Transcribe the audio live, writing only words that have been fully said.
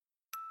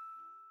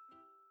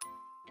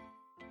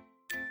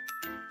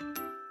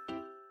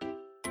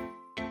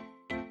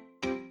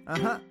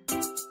I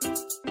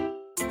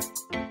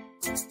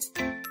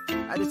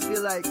just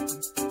feel like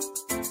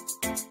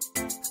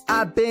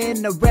I've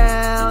been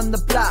around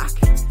the block,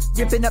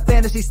 ripping up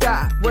fantasy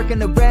stock,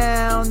 working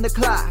around the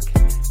clock.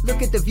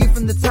 Look at the view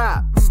from the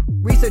top.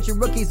 Researching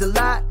rookies a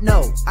lot?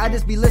 No, I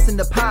just be listening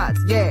to pods.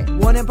 Yeah,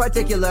 one in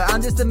particular,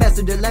 I'm just a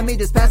messenger. Let me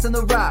just pass on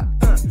the rock.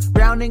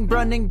 Browning,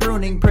 Brunning,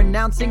 Bruning,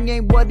 pronouncing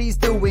ain't what he's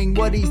doing.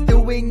 What he's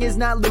doing is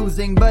not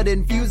losing, but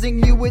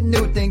infusing you with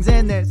new things.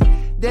 And there's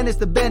Dennis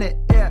the Bennett,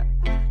 yeah.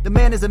 The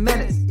man is a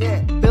menace,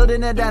 yeah.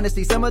 Building a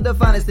dynasty, some of the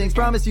finest things.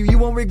 Promise you, you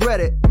won't regret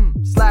it.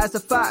 Sly as a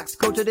fox,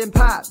 cultured in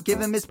pop.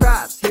 Give him his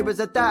props. Here is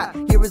a thought,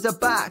 here is a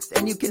box.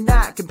 And you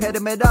cannot compare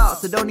them at all,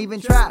 so don't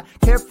even try.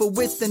 Careful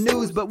with the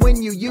news, but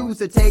when you use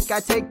a take,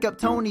 I take up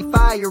Tony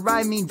Fire.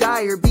 I mean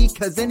Dyer,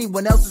 because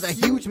anyone else is a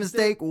huge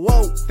mistake.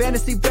 Whoa,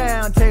 fantasy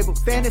round table,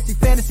 fantasy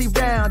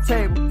round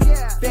table.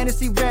 Yeah.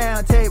 Fantasy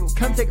round table,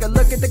 come take a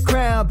look at the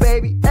crown,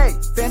 baby. Hey,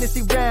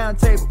 fantasy round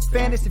table,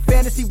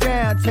 fantasy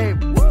round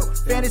table. Woo.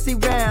 Fantasy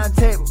round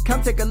table,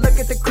 come take a look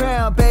at the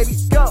crown, baby.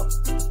 Go.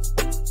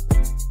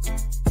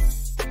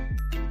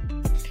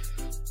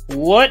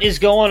 What is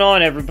going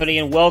on, everybody,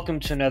 and welcome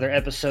to another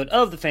episode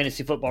of the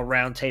Fantasy Football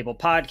Roundtable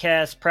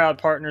Podcast, proud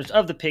partners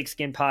of the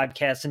Pigskin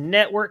Podcast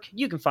Network.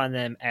 You can find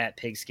them at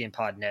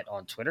PigskinPodNet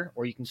on Twitter,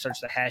 or you can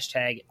search the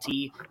hashtag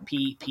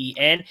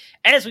TPPN.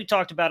 As we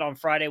talked about on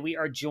Friday, we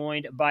are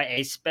joined by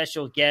a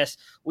special guest.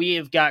 We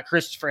have got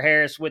Christopher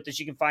Harris with us.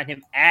 You can find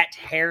him at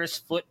Harris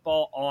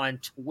Football on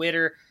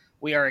Twitter.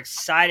 We are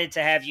excited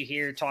to have you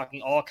here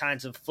talking all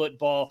kinds of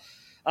football.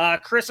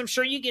 Chris, I'm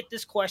sure you get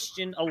this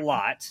question a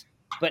lot,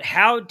 but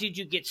how did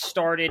you get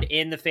started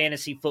in the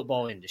fantasy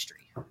football industry?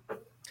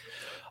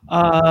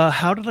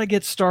 How did I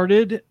get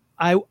started?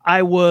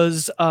 I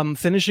was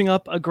finishing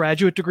up a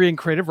graduate degree in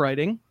creative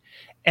writing,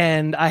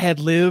 and I had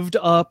lived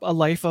up a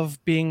life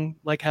of being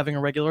like having a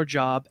regular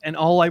job. And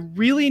all I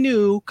really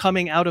knew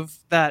coming out of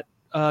that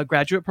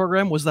graduate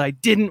program was that I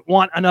didn't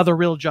want another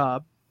real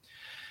job.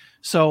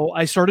 So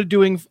I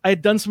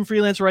had done some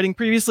freelance writing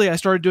previously. I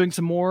started doing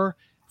some more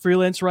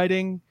freelance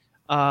writing.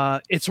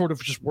 It sort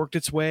of just worked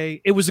its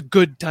way. It was a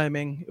good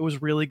timing. It was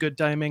really good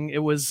timing. It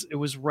was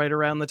right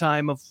around the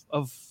time of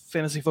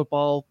fantasy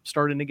football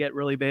starting to get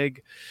really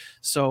big.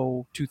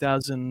 So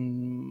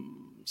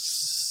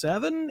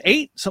 2007,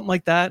 8, something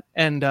like that.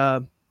 And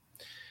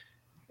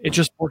it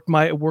just worked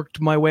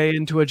my way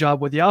into a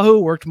job with Yahoo,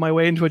 worked my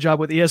way into a job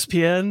with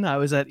ESPN. I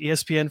was at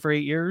ESPN for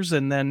 8 years,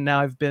 and then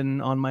now I've been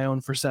on my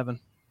own for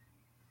 7.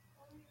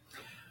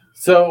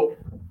 So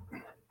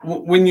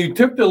when you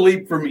took the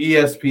leap from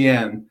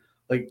ESPN,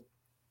 like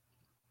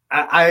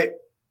I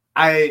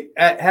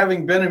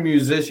having been a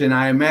musician,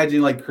 I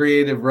imagine like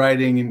creative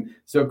writing, and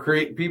so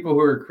people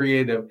who are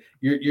creative,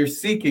 you're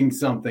seeking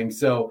something.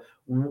 So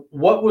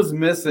what was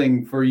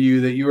missing for you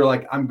that you were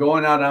like, I'm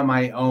going out on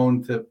my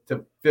own to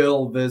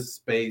fill this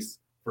space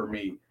for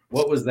me?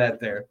 What was that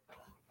there?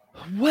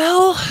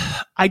 Well,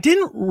 I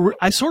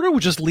sort of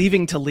was just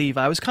leaving to leave.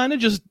 I was kind of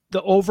just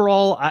the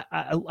overall,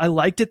 I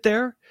liked it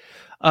there.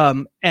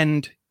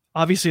 And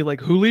obviously, like,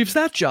 who leaves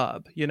that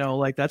job?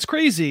 Like, that's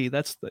crazy.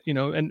 That's,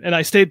 and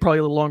I stayed probably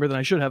a little longer than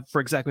I should have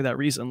for exactly that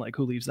reason. Like,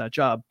 who leaves that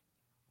job?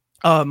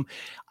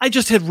 I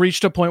just had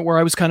reached a point where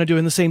I was kind of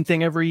doing the same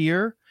thing every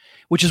year,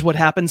 which is what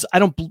happens. I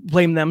don't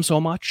blame them so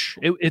much.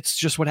 It's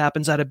just what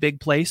happens at a big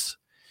place.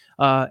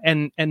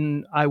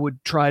 And I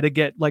would try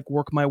to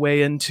work my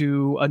way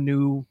into a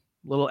new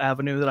little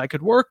avenue that I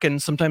could work.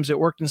 And sometimes it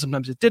worked and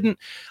sometimes it didn't.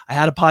 I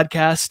had a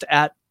podcast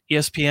at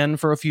ESPN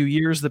for a few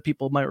years that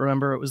people might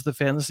remember. It was the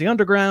Fantasy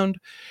Underground.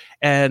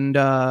 And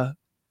I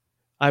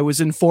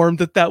was informed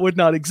that would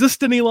not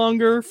exist any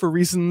longer for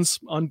reasons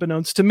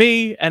unbeknownst to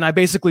me. And I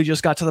basically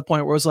just got to the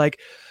point where I was like,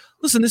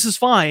 listen, this is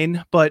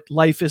fine, but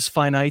life is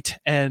finite.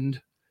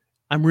 And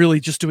I'm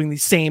really just doing the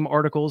same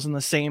articles and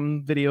the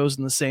same videos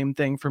and the same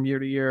thing from year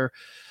to year.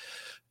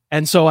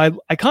 And so I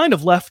kind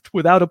of left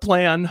without a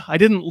plan. I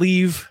didn't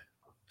leave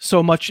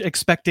so much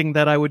expecting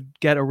that I would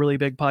get a really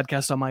big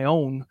podcast on my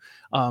own.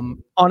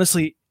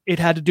 Honestly, it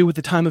had to do with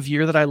the time of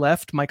year that I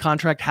left. My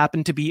contract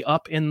happened to be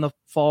up in the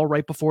fall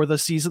right before the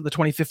season, the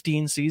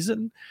 2015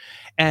 season.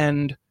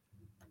 And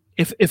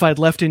if I'd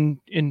left in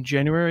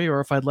January or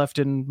if I'd left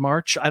in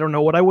March, I don't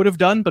know what I would have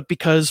done. But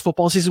because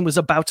football season was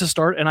about to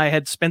start and I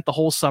had spent the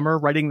whole summer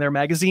writing their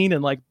magazine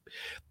and like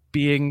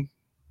being,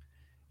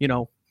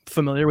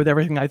 familiar with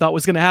everything I thought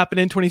was going to happen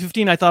in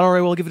 2015, I thought, all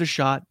right, well, I'll give it a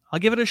shot. I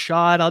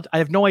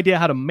have no idea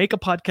how to make a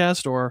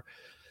podcast or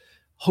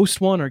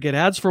host one or get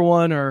ads for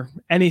one or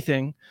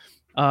anything.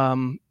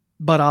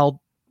 But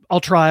I'll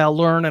try, I'll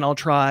learn, and I'll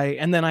try.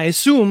 And then I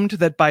assumed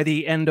that by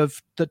the end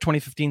of the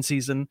 2015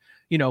 season,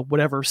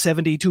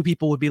 72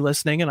 people would be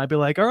listening. And I'd be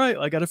like, all right,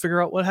 I got to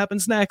figure out what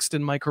happens next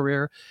in my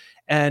career.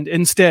 And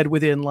instead,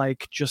 within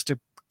like just a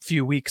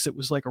few weeks, it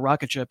was like a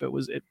rocket ship.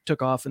 It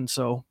took off. And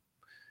so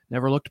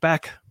never looked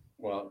back.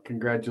 Well,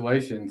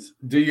 congratulations.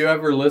 Do you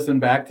ever listen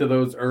back to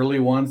those early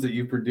ones that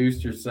you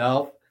produced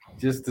yourself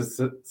just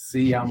to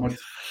see how much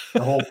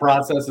the whole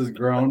process has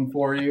grown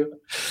for you?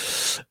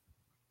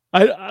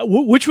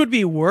 Which would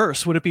be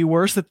worse? Would it be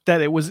worse that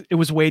it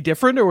was way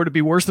different, or would it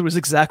be worse that it was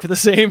exactly the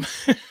same?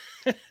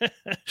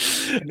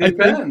 It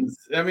depends.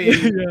 I mean,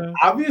 yeah.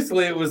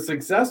 Obviously it was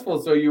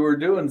successful, so you were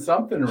doing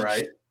something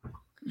right.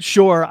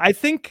 Sure. I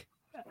think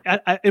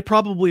it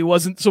probably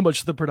wasn't so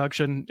much the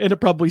production, and it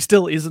probably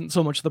still isn't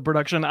so much the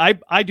production.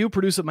 I do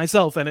produce it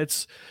myself, and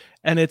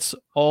it's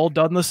all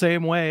done the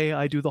same way.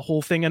 I do the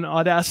whole thing in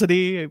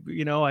Audacity.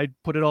 I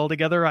put it all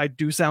together. I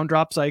do sound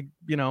drops.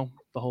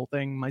 The whole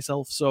thing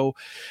myself. So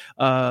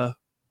I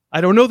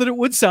don't know that it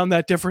would sound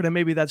that different, and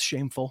maybe that's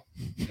shameful.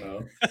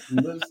 No,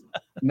 there's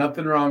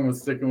nothing wrong with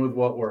sticking with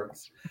what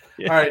works.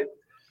 Yeah. All right.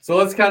 So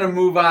let's kind of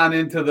move on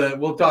into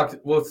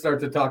we'll start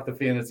to talk the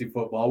fantasy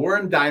football. We're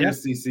in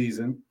dynasty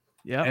season.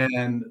 Yeah.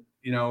 And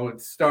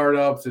it's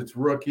startups, it's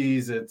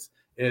rookies, it's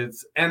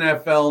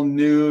NFL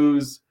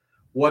news,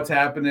 what's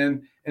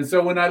happening. And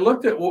so when I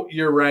looked at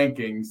your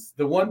rankings,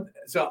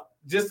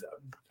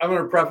 I'm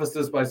going to preface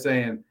this by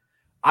saying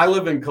I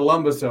live in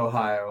Columbus,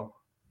 Ohio.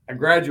 I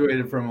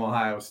graduated from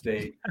Ohio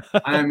State.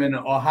 I'm an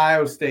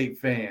Ohio State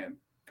fan.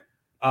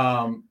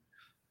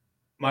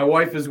 My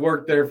wife has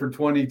worked there for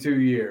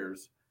 22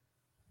 years.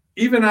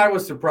 Even I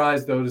was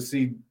surprised, though, to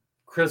see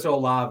Chris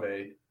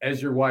Olave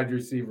as your wide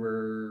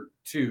receiver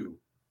 2.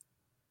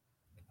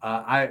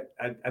 I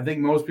think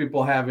most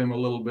people have him a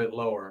little bit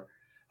lower.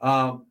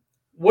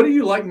 What do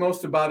you like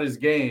most about his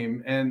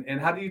game, and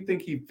how do you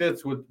think he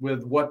fits with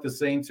what the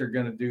Saints are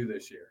going to do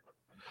this year?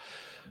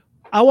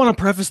 I want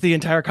to preface the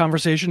entire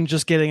conversation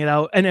just getting it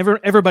out. And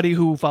everybody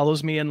who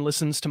follows me and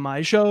listens to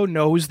my show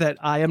knows that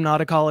I am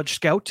not a college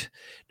scout.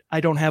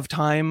 I don't have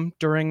time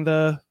during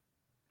the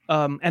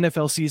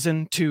NFL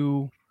season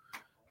to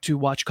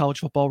watch college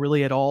football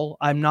really at all.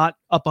 I'm not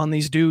up on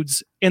these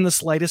dudes in the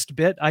slightest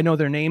bit. I know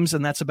their names,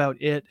 and that's about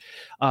it.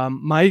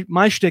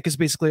 My shtick is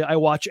basically I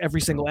watch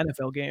every single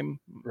NFL game.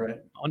 Right.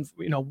 On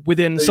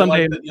within so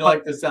Sunday. You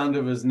like the sound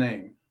of his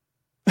name.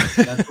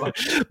 That's what.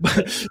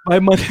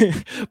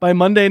 by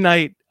Monday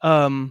night,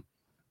 during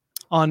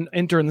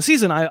the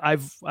season,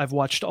 I've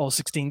watched all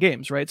 16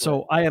 games. Right.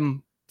 So I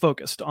am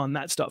focused on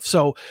that stuff.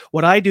 So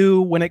what I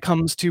do when it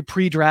comes to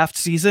pre-draft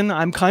season,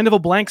 I'm kind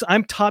of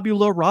I'm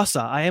tabula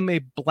rasa. I am a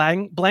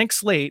blank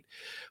slate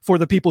for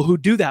the people who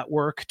do that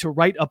work to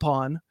write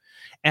upon.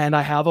 And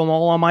I have them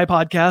all on my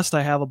podcast.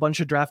 I have a bunch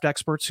of draft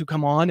experts who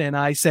come on, and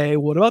I say,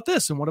 what about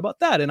this? And what about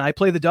that? And I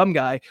play the dumb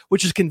guy,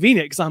 which is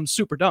convenient because I'm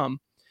super dumb.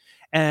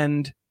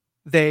 And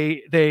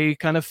they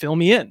kind of fill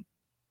me in.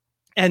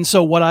 And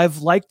so what I've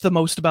liked the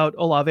most about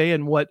Olave,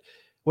 and what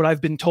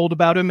I've been told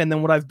about him, and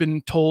then what I've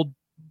been told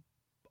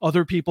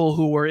other people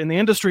who were in the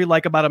industry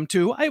like about him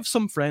too, I have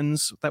some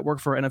friends that work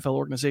for NFL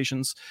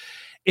organizations,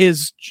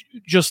 is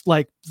just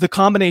like the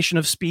combination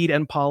of speed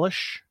and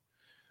polish.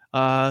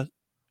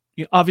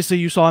 Obviously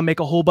you saw him make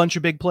a whole bunch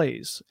of big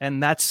plays,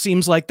 and that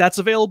seems like that's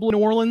available in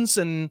New Orleans.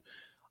 And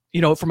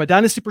from a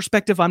dynasty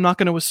perspective, I'm not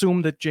going to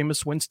assume that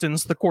Jameis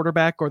Winston's the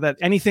quarterback, or that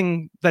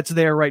anything that's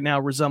there right now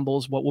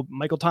resembles what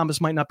Michael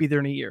Thomas might not be there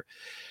in a year.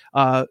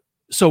 But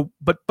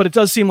it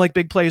does seem like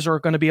big plays are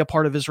going to be a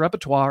part of his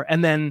repertoire.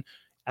 And then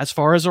as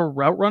far as a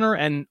route runner,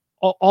 and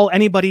all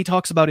anybody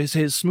talks about is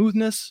his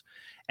smoothness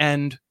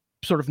and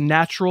sort of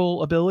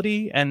natural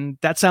ability. And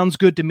that sounds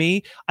good to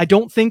me. I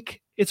don't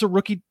think it's a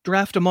rookie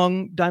draft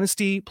among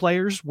dynasty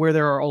players where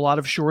there are a lot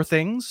of sure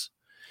things.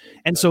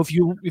 And so if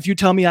you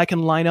tell me I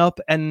can line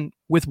up and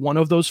with one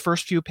of those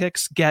first few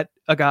picks get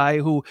a guy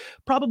who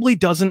probably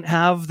doesn't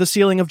have the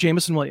ceiling of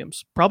Jameson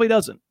Williams, probably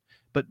doesn't,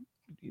 but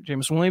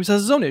Jameson Williams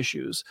has his own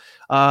issues.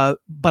 But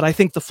I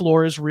think the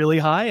floor is really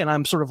high, and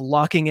I'm sort of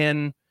locking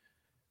in,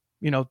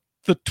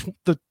 the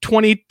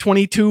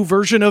 2022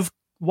 version of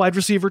wide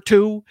receiver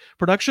 2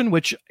 production,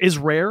 which is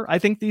rare. I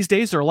think these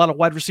days there are a lot of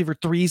wide receiver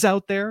 3s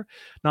out there,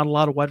 not a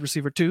lot of wide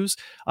receiver 2s.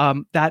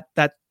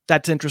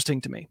 That's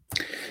interesting to me.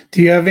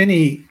 Do you have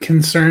any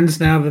concerns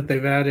now that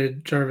they've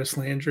added Jarvis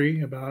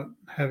Landry about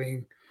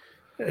having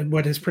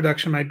what his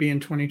production might be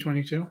in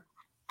 2022?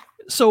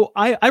 So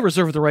I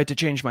reserve the right to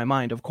change my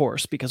mind, of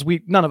course, because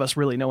none of us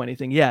really know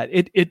anything yet.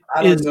 I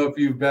don't know if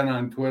you've been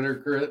on Twitter,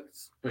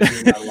 Chris, but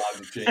you're not allowed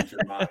to change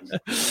your mind.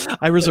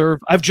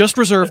 I've just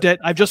reserved it.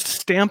 I've just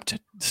stamped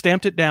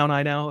it down.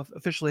 I now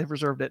officially have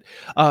reserved it.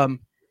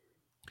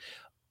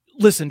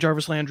 Listen,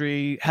 Jarvis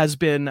Landry has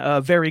been a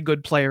very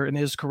good player in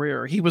his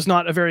career. He was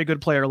not a very good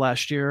player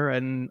last year,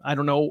 and I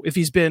don't know if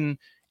he's been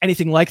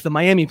anything like the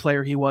Miami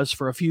player he was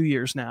for a few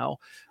years now.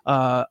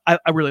 I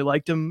really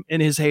liked him in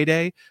his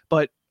heyday,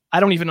 but I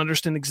don't even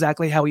understand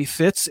exactly how he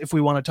fits. If we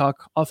want to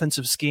talk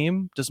offensive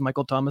scheme, does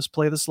Michael Thomas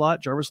play the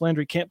slot? Jarvis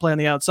Landry can't play on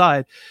the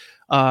outside.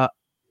 I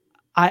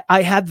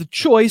had the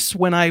choice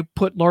when I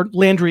put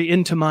Landry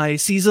into my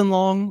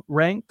season-long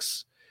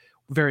ranks,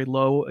 very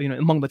low,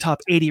 among the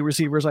top 80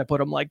 receivers, I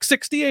put him like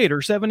 68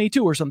 or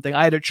 72 or something.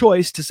 I had a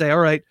choice to say, all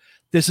right,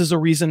 this is a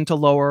reason to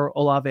lower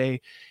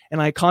Olave.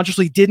 And I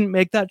consciously didn't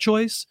make that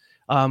choice.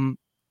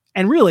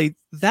 And really,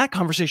 that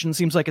conversation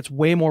seems like it's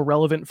way more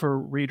relevant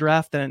for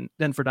redraft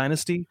than for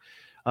dynasty,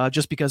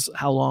 just because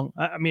how long.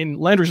 I mean,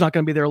 Landry's not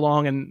going to be there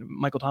long, and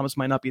Michael Thomas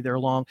might not be there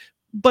long.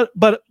 but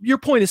your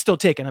point is still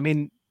taken. I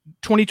mean,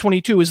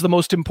 2022 is the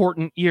most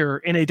important year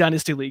in a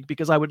dynasty league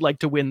because I would like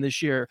to win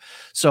this year.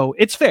 So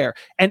it's fair.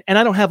 And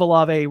I don't have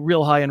Olave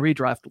real high in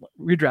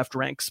redraft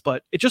ranks,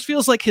 but it just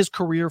feels like his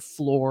career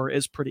floor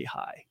is pretty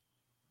high.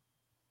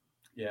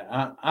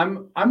 Yeah,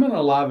 I'm an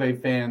Olave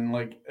fan.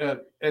 Like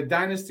at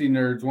Dynasty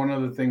Nerds, one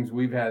of the things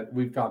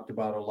we've talked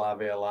about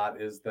Olave a lot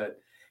is that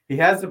he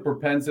has the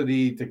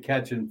propensity to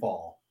catch and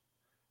fall.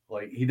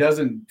 Like he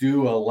doesn't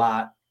do a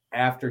lot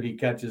after he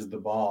catches the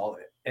ball.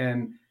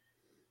 And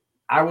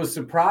I was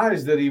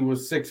surprised that he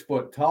was 6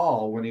 foot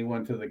tall when he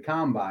went to the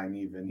combine.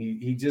 Even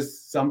he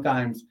just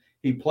sometimes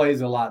he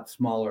plays a lot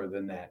smaller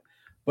than that,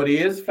 but he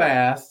is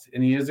fast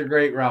and he is a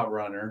great route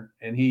runner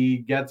and he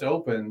gets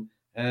open,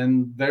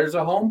 and there's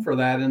a home for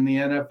that in the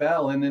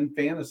NFL and in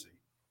fantasy,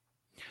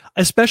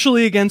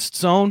 especially against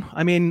zone.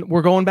 I mean,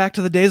 we're going back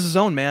to the days of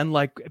zone, man.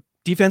 Like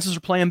defenses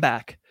are playing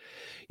back.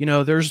 You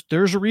know, there's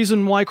a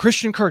reason why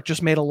Christian Kirk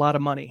just made a lot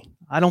of money.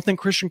 I don't think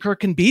Christian Kirk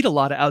can beat a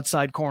lot of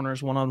outside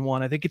corners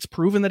one-on-one. I think it's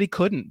proven that he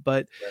couldn't,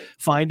 but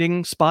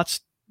finding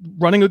spots,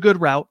 running a good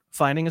route,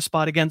 finding a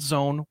spot against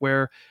zone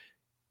where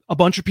a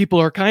bunch of people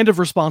are kind of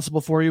responsible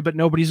for you, but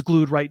nobody's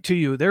glued right to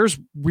you. There's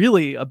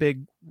really a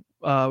big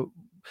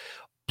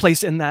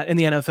place in the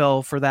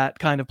NFL for that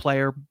kind of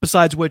player,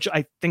 besides which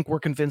I think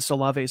we're convinced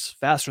Olave's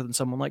faster than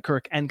someone like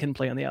Kirk and can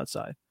play on the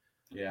outside.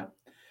 Yeah.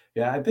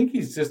 Yeah, I think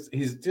he's just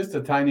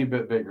a tiny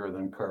bit bigger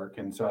than Kirk,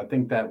 and so I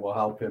think that will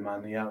help him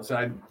on the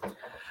outside.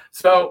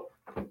 So,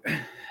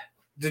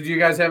 did you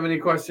guys have any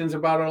questions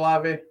about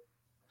Olave?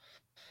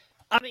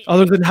 I mean,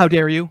 other than how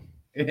dare you?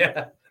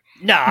 Yeah.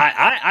 No,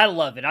 I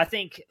love it. I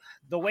think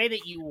the way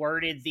that you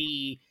worded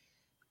the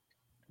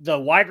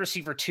wide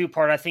receiver 2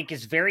 part, I think,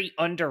 is very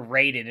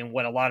underrated in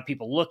what a lot of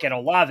people look at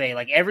Olave.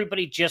 Like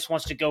everybody just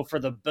wants to go for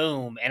the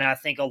boom, and I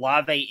think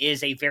Olave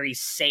is a very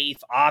safe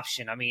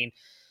option. I mean,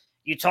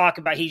 you talk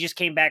about he just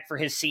came back for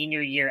his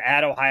senior year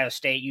at Ohio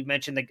State. You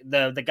mentioned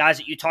the guys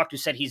that you talked to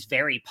said he's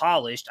very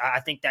polished. I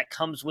think that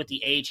comes with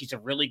the age. He's a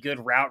really good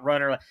route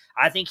runner.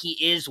 I think he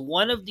is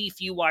one of the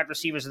few wide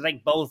receivers, I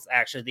think both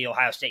actually the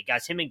Ohio State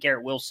guys, him and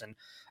Garrett Wilson,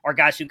 are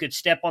guys who could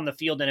step on the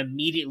field and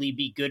immediately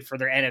be good for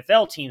their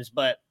NFL teams.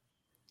 But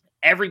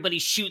everybody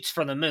shoots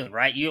for the moon,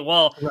 right? We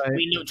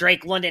know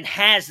Drake London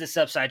has this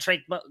upside.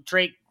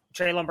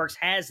 Treylon Burks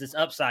has this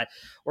upside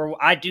where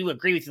I do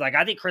agree with you. Like,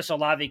 I think Chris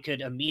Olave could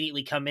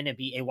immediately come in and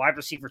be a wide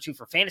receiver 2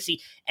 for fantasy.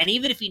 And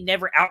even if he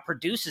never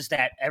outproduces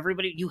that,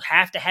 you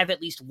have to have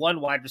at least one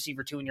wide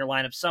receiver 2 in your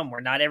lineup somewhere.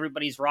 Not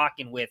everybody's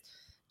rocking with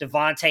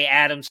Devontae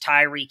Adams,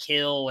 Tyreek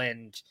Hill,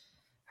 and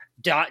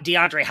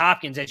DeAndre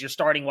Hopkins as your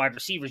starting wide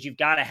receivers. You've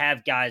got to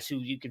have guys who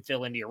you can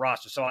fill into your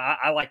roster. So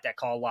I like that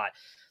call a lot.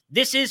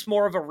 This is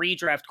more of a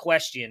redraft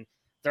question.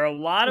 There are a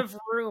lot of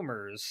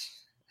rumors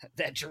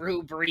that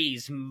Drew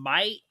Brees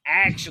might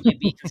actually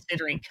be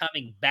considering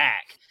coming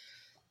back.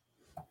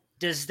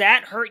 Does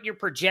that hurt your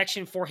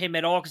projection for him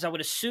at all? Because I would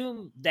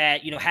assume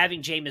that,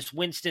 having Jameis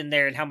Winston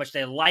there and how much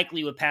they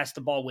likely would pass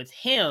the ball with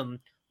him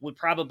would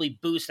probably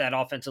boost that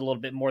offense a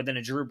little bit more than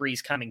a Drew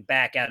Brees coming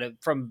back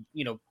from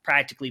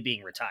practically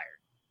being retired.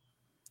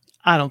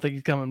 I don't think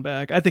he's coming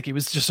back. I think he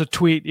was just a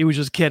tweet. He was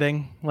just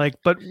kidding.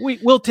 But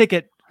we'll take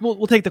it.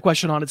 We'll take the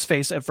question on its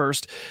face at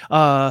first.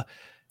 I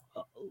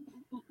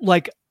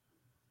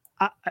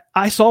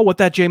saw what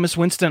that Jameis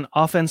Winston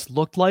offense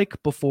looked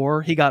like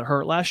before he got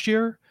hurt last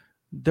year.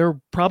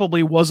 There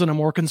probably wasn't a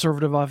more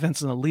conservative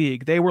offense in the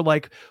league. They were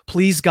like,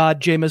 please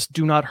God, Jameis,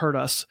 do not hurt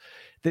us.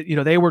 That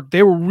they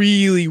were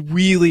really,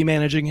 really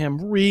managing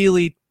him,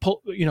 really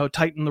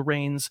tighten the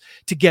reins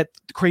to get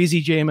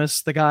crazy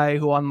Jameis, the guy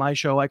who on my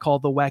show I call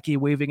the wacky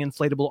waving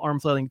inflatable arm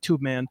flailing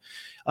tube man.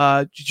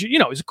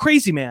 He's a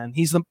crazy man.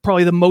 He's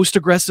probably the most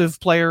aggressive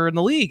player in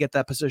the league at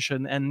that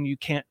position, and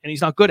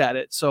he's not good at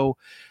it. So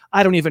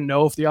I don't even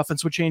know if the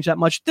offense would change that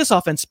much. This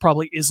offense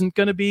probably isn't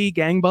going to be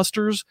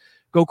gangbusters,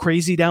 go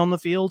crazy down the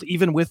field,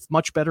 even with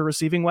much better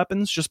receiving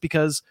weapons, just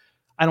because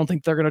I don't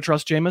think they're going to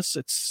trust Jameis.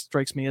 It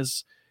strikes me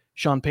as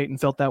Sean Payton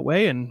felt that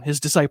way, and his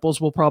disciples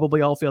will probably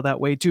all feel that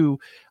way too.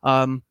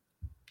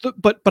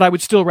 But I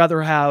would still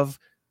rather have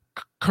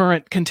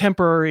current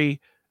contemporary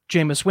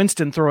Jameis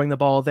Winston throwing the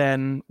ball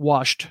than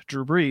washed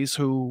Drew Brees,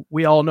 who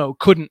we all know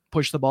couldn't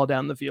push the ball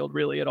down the field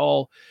really at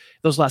all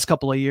those last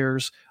couple of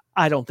years.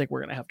 I don't think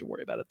we're going to have to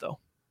worry about it though.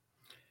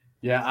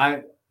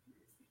 Yeah,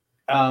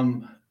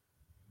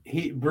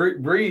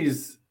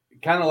 Brees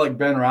kind of like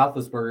Ben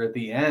Roethlisberger at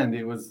the end.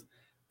 It was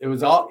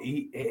all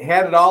he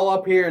had it all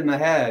up here in the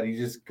head. He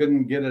just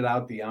couldn't get it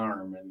out the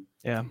arm. And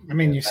yeah, I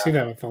mean, you see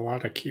that with a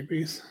lot of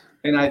QBs.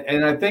 And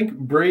I think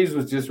Brees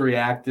was just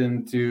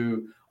reacting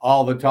to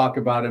all the talk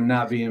about him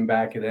not being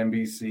back at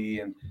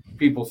NBC, and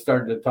people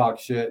started to talk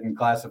shit and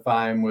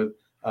classify him with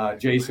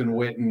Jason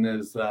Witten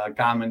as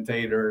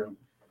commentator.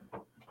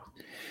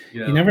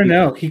 You never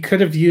know. He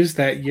could have used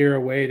that year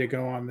away to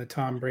go on the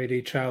Tom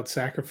Brady child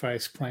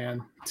sacrifice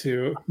plan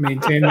to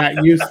maintain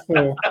that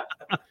youthful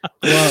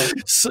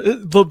So,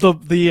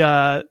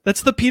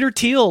 that's the Peter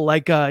Thiel,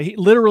 like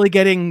literally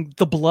getting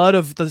the blood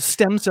of the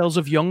stem cells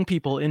of young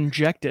people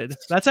injected.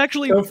 That's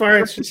actually so far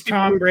it's just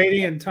Tom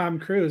Brady and Tom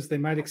Cruise. They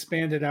might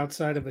expand it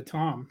outside of a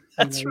Tom.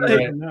 That's You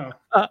right. know.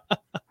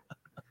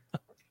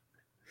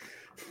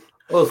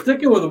 Well,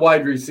 sticking with the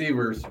wide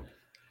receivers.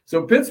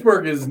 So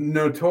Pittsburgh is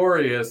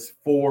notorious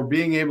for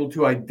being able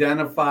to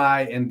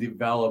identify and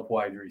develop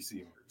wide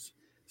receivers.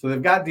 So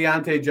they've got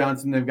Deontay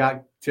Johnson, they've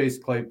got Chase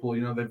Claypool.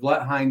 You know, they've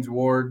let Hines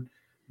Ward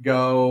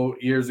go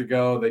years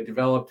ago. They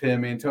developed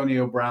him.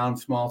 Antonio Brown,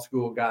 small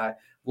school guy.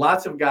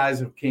 Lots of guys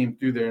have came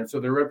through there, and so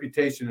their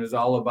reputation is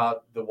all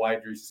about the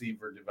wide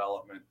receiver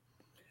development.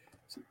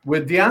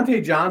 With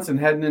Deontay Johnson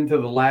heading into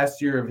the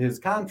last year of his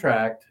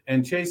contract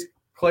and Chase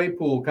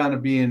Claypool kind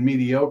of being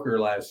mediocre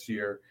last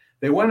year,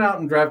 they went out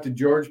and drafted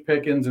George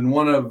Pickens and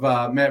one of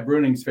Matt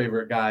Bruning's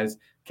favorite guys,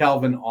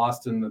 Calvin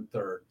Austin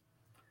III.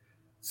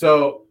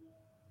 So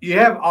you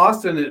have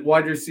Austin at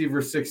wide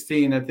receiver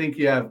 16. I think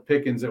you have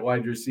Pickens at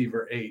wide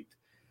receiver 8.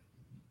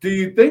 Do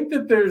you think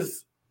that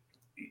there's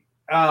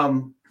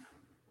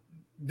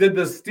did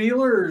the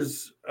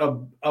Steelers'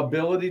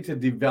 ability to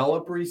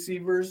develop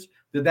receivers,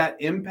 did that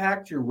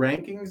impact your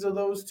rankings of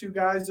those two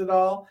guys at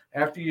all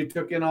after you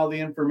took in all the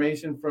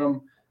information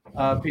from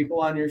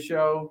people on your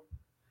show?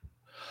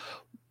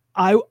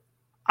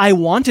 I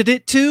wanted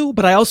it to,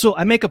 but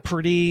I make a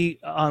pretty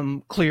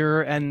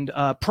clear and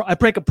I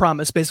break a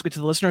promise basically to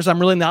the listeners.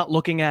 I'm really not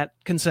looking at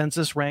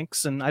consensus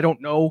ranks, and I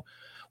don't know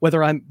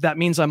whether that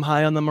means I'm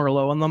high on them or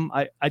low on them.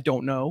 I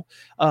don't know.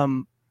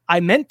 I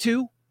meant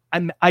to.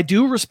 I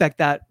do respect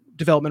that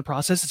development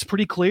process. It's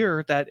pretty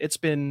clear that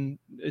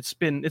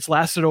it's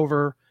lasted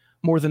over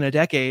more than a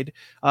decade.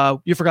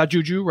 You forgot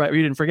Juju, right? Or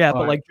you didn't forget,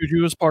 but like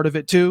Juju was part of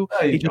it too.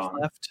 He just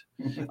left.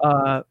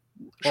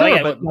 Sure,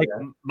 yeah, but like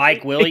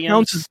Mike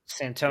Williams,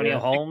 Santonio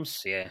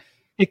Holmes,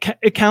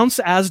 it counts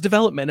as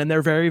development, and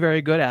they're very,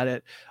 very good at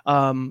it.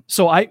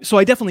 So I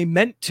definitely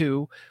meant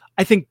to.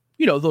 I think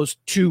those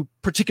two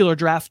particular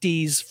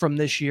draftees from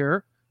this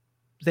year,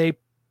 they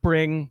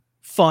bring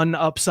fun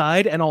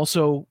upside and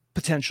also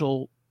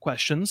potential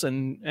questions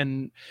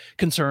and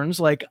concerns.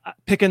 Like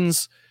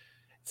Pickens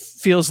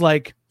feels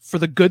like, for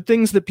the good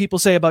things that people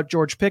say about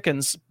George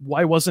Pickens,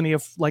 why wasn't he a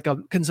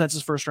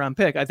consensus first round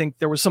pick? I think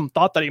there was some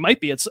thought that he might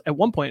be at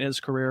one point in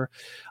his career.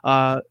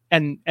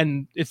 And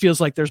it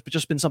feels like there's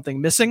just been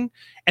something missing,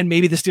 and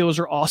maybe the Steelers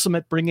are awesome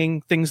at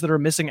bringing things that are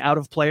missing out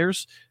of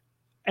players.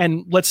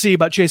 And let's see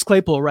about Chase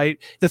Claypool, right?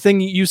 The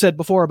thing you said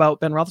before about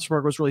Ben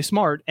Roethlisberger was really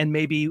smart, and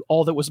maybe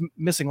all that was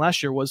missing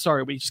last year was,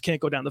 we just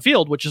can't go down the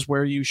field, which is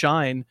where you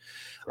shine.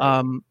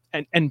 Right.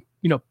 And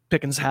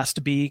Pickens has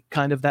to be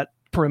kind of that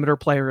perimeter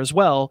player as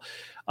well.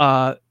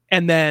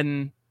 And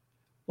then,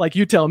 like,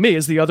 you tell me,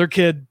 is the other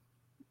kid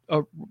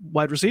a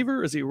wide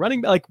receiver? Is he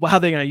running? Like, how are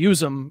they going to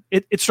use him?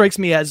 It strikes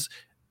me as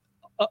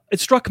it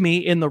struck me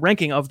in the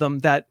ranking of them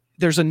that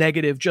there's a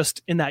negative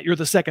just in that you're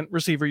the second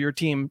receiver your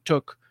team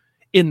took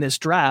in this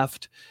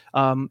draft.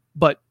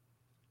 But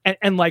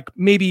like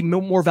maybe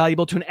more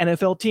valuable to an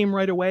NFL team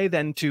right away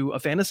than to a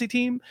fantasy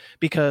team,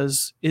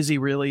 because is he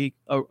really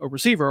a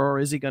receiver, or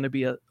is he going to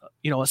be a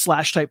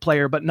slash type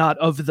player, but not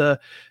of the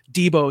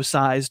Debo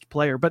sized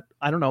player? But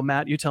I don't know,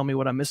 Matt, you tell me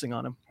what I'm missing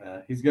on him.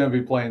 He's going to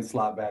be playing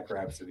slot back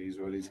Rhapsody is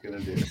what he's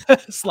going to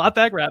do. Slot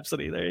back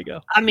Rhapsody. There you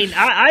go. I mean,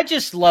 I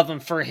just love him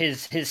for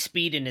his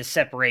speed and his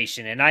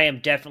separation. And I am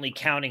definitely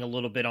counting a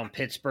little bit on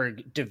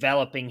Pittsburgh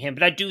developing him,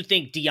 but I do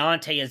think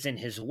Deontay is in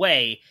his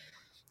way.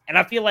 And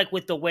I feel like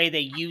with the way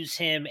they use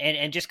him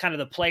and just kind of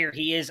the player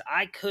he is,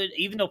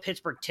 even though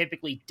Pittsburgh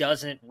typically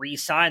doesn't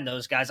re-sign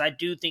those guys, I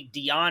do think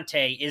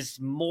Deontay is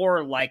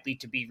more likely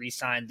to be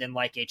re-signed than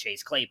like a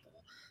Chase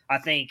Claypool. I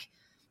think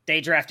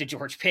they drafted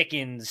George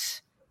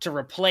Pickens to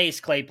replace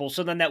Claypool,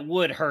 so then that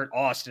would hurt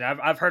Austin.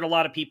 I've heard a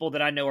lot of people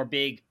that I know are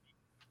big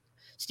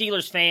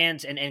Steelers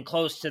fans and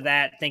close to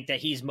that think that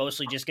he's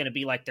mostly just going to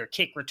be like their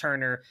kick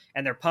returner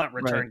and their punt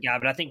return guy.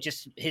 But I think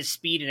just his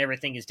speed and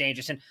everything is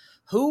dangerous. And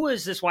who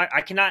is this wide?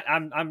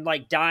 I'm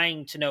like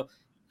dying to know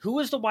who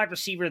is the wide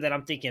receiver that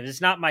I'm thinking of. It's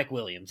not Mike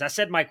Williams. I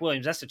said Mike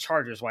Williams. That's the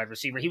Chargers wide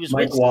receiver. He was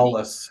Mike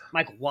Wallace.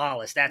 Mike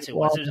Wallace. That's who it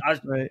was. I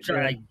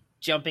was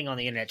jumping on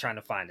the internet trying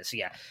to find this.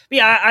 Yeah. But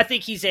yeah, I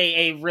think he's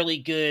a really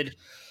good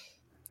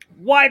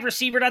wide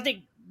receiver. And I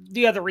think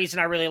the other reason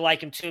I really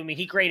like him too, I mean,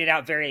 he graded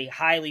out very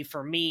highly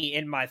for me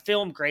in my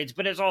film grades,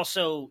 but it's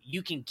also,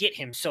 you can get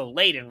him so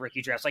late in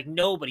rookie drafts. Like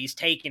nobody's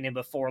taken him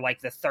before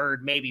like the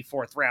third, maybe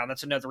fourth round.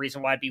 That's another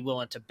reason why I'd be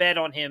willing to bet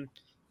on him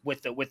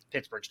with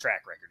Pittsburgh's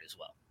track record as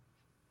well.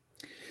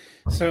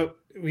 So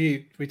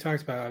we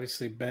talked about,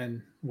 obviously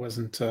Ben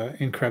wasn't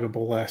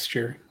incredible last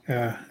year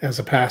as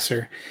a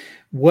passer.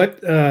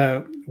 What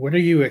are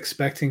you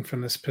expecting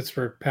from this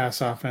Pittsburgh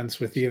pass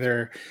offense with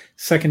either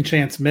second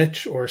chance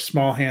Mitch or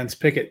small hands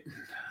Pickett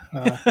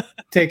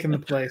taking the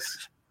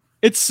place?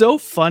 It's so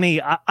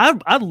funny.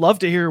 I'd love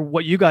to hear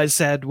what you guys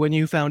said when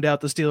you found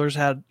out the Steelers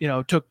had,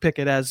 took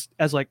Pickett as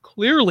like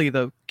clearly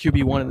the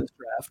QB1 in this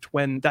draft,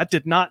 when that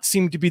did not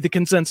seem to be the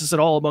consensus at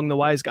all among the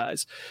wise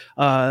guys.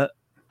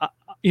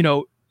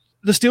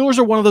 the Steelers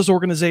are one of those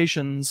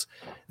organizations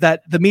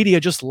that the media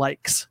just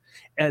likes.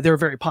 They're a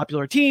very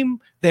popular team.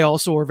 They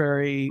also are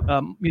very,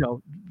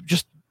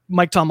 just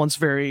Mike Tomlin's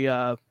very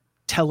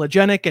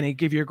telegenic, and he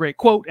give you a great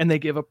quote, and they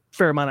give a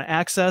fair amount of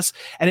access.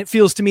 And it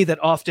feels to me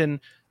that often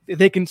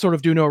they can sort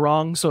of do no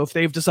wrong. So if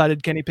they've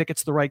decided Kenny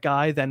Pickett's the right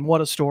guy, then what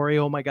a story.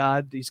 Oh my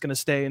God, he's going to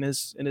stay in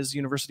his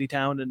university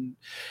town and,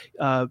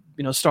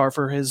 star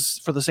for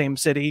the same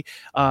city.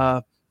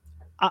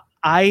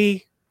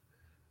 I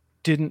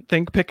didn't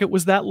think Pickett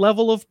was that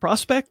level of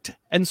prospect.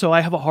 And so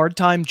I have a hard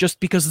time, just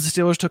because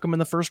the Steelers took him in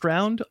the first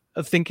round,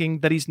 of thinking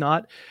that he's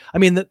not. I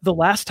mean, the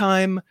last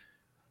time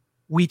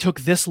we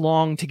took this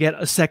long to get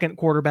a second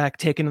quarterback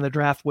taken in the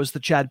draft was the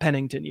Chad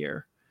Pennington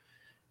year.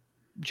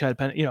 Chad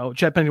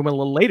Pennington went a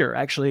little later,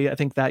 actually, I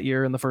think that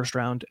year in the first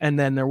round. And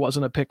then there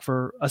wasn't a pick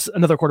for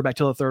another quarterback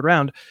till the third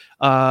round.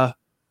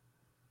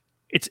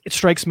 It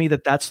strikes me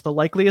that that's the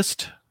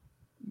likeliest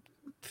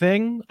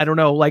thing. I don't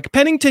know. Like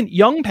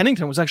young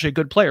Pennington was actually a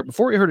good player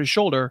before he hurt his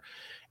shoulder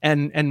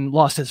and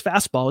lost his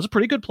fastball. He was a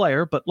pretty good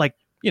player, but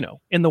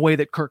in the way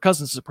that Kirk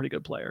Cousins is a pretty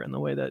good player, in the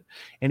way that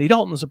Andy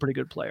Dalton is a pretty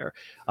good player.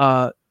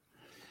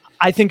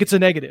 I think it's a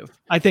negative.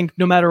 I think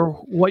no matter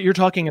what you're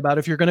talking about,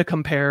 if you're going to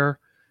compare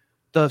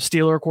the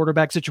Steeler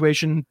quarterback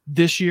situation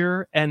this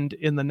year and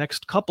in the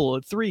next couple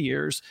of 3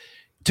 years,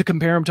 to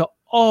compare them to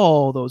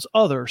all those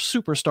other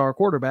superstar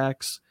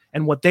quarterbacks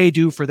and what they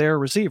do for their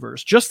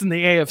receivers, just in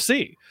the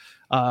AFC,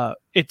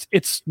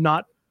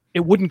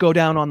 it wouldn't go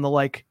down on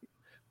the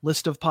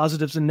list of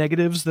positives and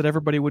negatives that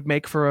everybody would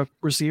make for a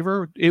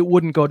receiver. It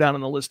wouldn't go down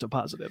on the list of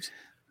positives.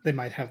 They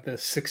might have the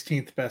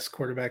 16th best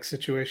quarterback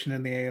situation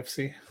in the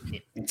AFC.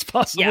 It's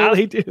possible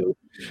they do.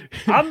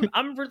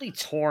 I'm really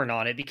torn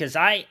on it because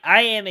I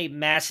am a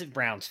massive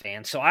Browns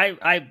fan, so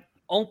I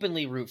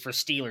openly root for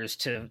Steelers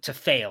to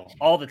fail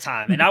all the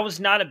time. And I was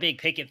not a big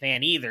Pickett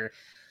fan either,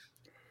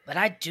 but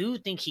I do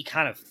think he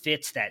kind of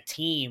fits that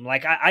team.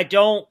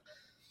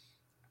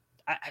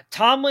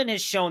 Tomlin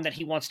has shown that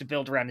he wants to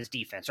build around his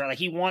defense, right? Like,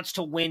 he wants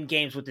to win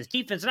games with his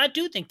defense, and I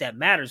do think that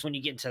matters when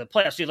you get into the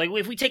playoffs. Dude, like,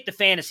 if we take the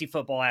fantasy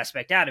football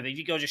aspect out of it, if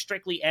you go just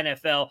strictly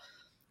NFL,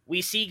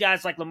 we see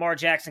guys like Lamar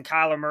Jackson,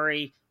 Kyler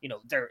Murray,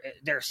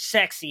 they're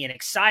sexy and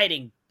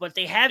exciting, but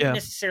they haven't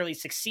necessarily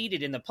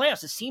succeeded in the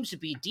playoffs. It seems to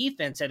be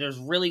defense that is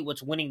really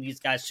what's winning these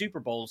guys Super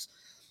Bowls.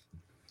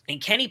 And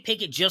Kenny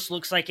Pickett just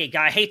looks like a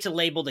guy. I hate to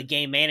label the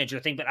game manager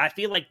thing, but I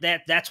feel like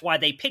that's why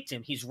they picked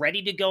him. He's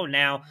ready to go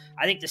now.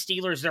 I think the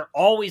Steelers, they're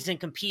always in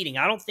competing.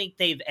 I don't think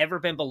they've ever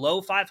been below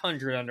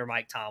 500 under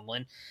Mike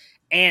Tomlin.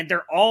 And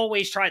they're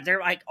always trying.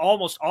 They're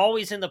almost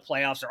always in the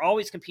playoffs. They're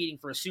always competing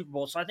for a Super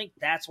Bowl. So I think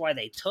that's why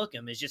they took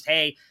him, is just,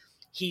 hey,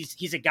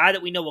 he's a guy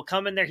that we know will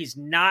come in there. He's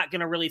not going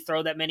to really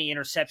throw that many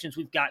interceptions.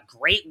 We've got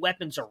great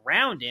weapons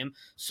around him.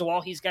 So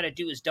all he's got to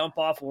do is dump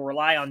off. We'll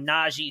rely on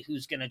Najee,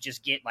 who's going to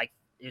just get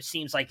it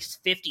seems like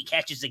 50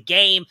 catches a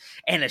game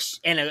and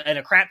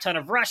a crap ton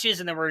of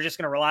rushes, and then we're just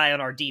going to rely on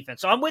our defense.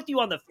 So I'm with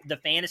you on the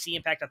fantasy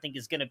impact. I think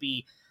is going to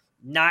be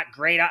not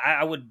great.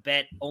 I would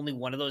bet only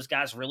one of those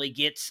guys really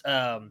gets.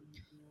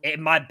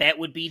 My bet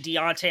would be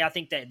Deontay. I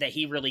think that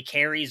he really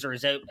carries, or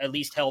is at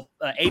least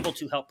able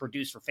to help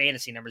produce for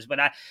fantasy numbers. But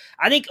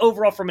I think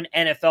overall, from an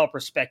NFL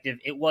perspective,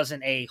 it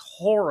wasn't a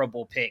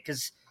horrible pick,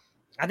 because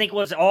I think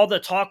all the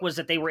talk was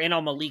that they were in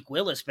on Malik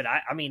Willis, but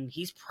I mean,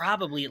 he's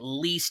probably at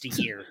least a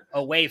year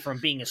away from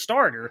being a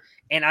starter,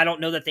 and I don't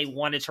know that they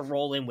wanted to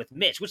roll in with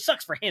Mitch, which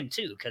sucks for him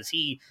too, because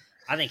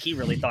I think he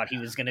really thought he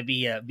was going to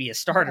be a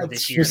starter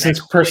this year. Just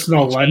his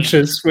personal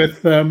lunches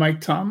with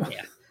Mike Tomlin.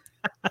 Yeah.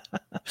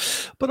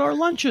 But our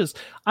lunches,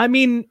 I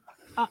mean,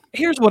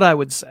 here's what I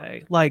would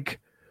say.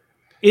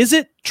 Is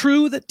it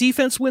true that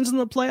defense wins in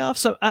the playoffs?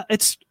 So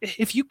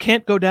if you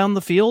can't go down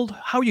the field,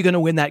 how are you going to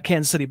win that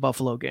Kansas City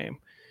Buffalo game?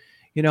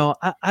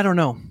 I don't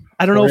know.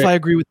 I don't know if I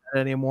agree with that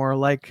anymore.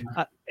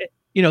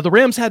 The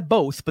Rams had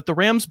both, but the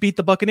Rams beat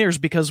the Buccaneers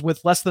because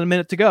with less than a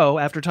minute to go,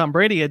 after Tom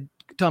Brady had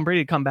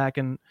come back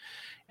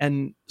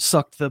and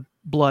sucked the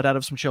blood out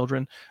of some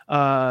children,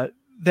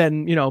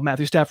 then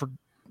Matthew Stafford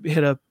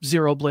hit a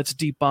zero blitz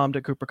deep bomb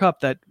to Cooper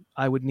Kupp that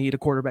I would need a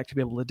quarterback to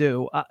be able to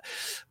do.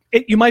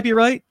 You might be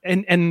right,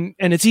 and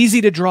it's easy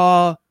to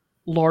draw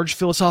large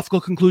philosophical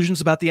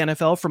conclusions about the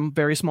NFL from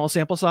very small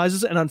sample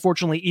sizes. And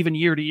unfortunately, even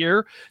year to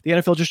year, the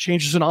NFL just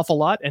changes an awful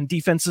lot, and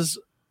defenses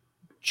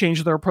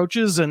change their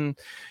approaches, and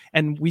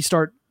we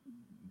start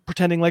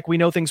pretending like we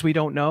know things we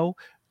don't know.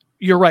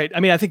 You're right. I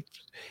mean, I think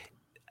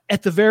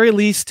at the very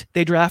least,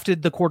 they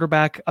drafted the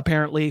quarterback,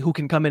 apparently, who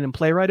can come in and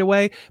play right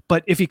away.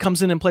 But if he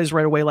comes in and plays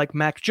right away, like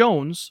Mac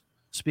Jones,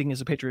 speaking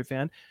as a Patriot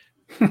fan,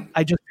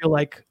 I just feel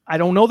like I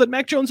don't know that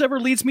Mac Jones ever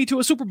leads me to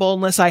a Super Bowl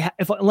unless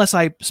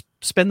I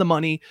spend the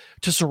money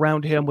to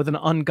surround him with an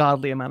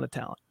ungodly amount of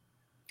talent.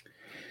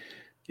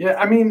 Yeah,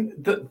 I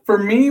mean, for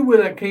me, when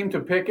it came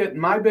to Pickett,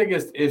 my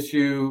biggest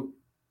issue,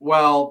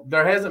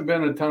 there hasn't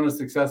been a ton of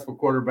successful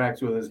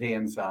quarterbacks with his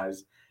hand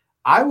size.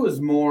 I was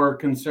more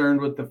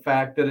concerned with the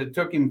fact that it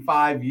took him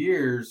 5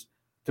 years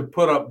to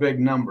put up big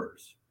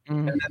numbers.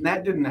 Mm-hmm. And then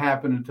that didn't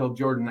happen until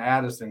Jordan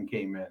Addison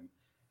came in.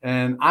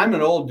 And I'm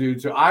an old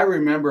dude, so I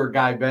remember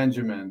Guy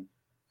Benjamin,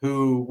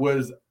 who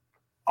was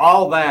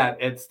all that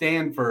at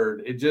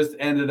Stanford. It just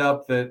ended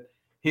up that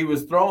he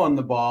was throwing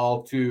the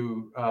ball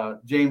to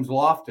James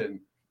Lofton,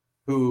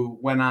 who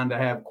went on to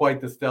have quite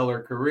the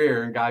stellar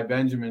career, and Guy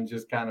Benjamin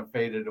just kind of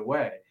faded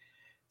away.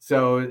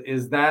 So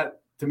is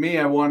that, to me,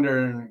 I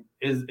wonder,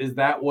 is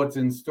that what's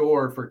in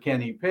store for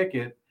Kenny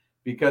Pickett?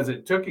 Because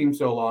it took him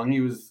so long.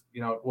 He was,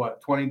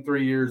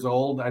 23 years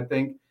old, I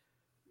think.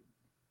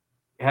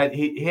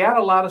 He had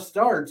a lot of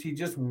starts. He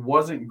just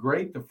wasn't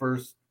great the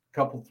first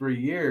couple, 3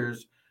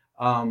 years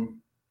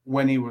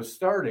when he was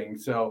starting.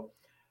 So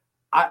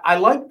I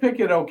like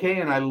Pickett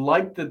okay, and I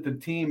like that the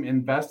team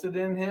invested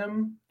in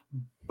him.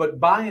 But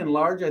by and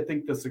large, I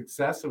think the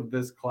success of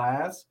this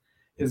class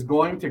is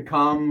going to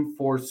come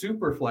for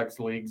super flex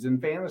leagues in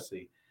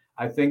fantasy.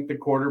 I think the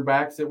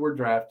quarterbacks that were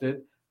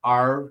drafted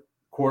are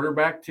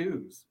quarterback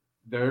twos.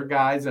 They're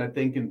guys, I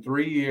think, in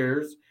 3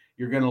 years,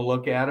 you're going to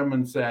look at them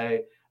and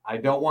say, I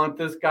don't want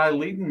this guy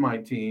leading my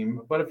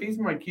team, but if he's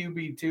my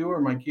QB2 or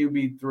my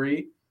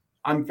QB3,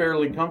 I'm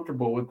fairly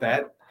comfortable with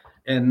that.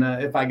 And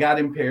if I got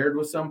him paired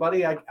with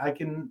somebody, I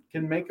can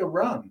make a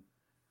run.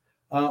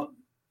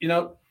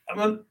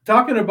 I'm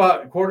talking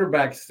about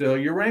quarterbacks still,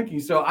 your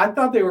rankings. So I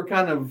thought they were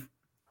kind of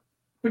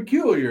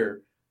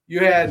peculiar. You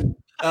had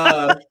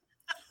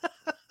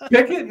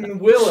Pickett and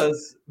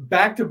Willis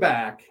back to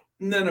back,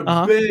 and then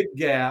a big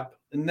gap,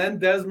 and then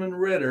Desmond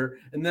Ridder,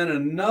 and then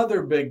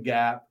another big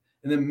gap,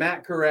 and then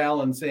Matt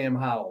Corral and Sam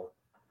Howell.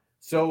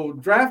 So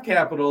draft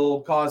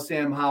capital caused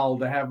Sam Howell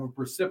to have a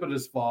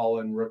precipitous fall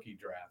in rookie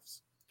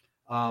drafts.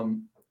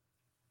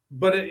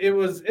 But it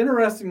was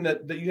interesting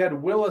that you had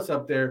Willis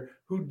up there,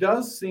 who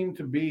does seem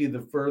to be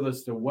the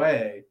furthest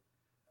away,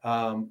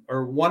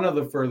 or one of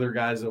the further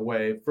guys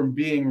away from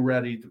being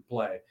ready to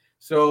play.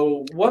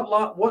 So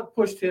what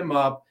pushed him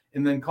up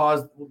and then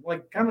caused,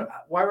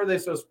 why were they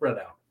so spread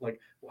out? Like,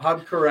 how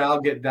did Corral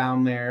get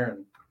down there?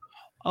 And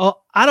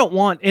I don't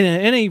want in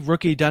any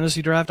rookie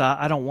dynasty draft.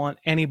 I don't want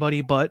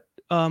anybody but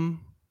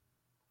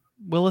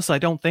Willis. I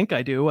don't think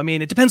I do. I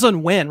mean, it depends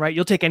on when, right?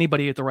 You'll take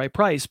anybody at the right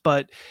price,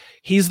 but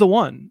he's the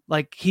one.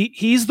 Like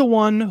he's the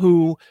one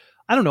who,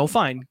 I don't know.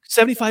 Fine,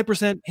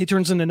 75% he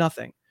turns into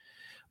nothing,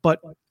 but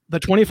the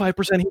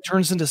 25% he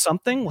turns into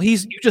something. Well,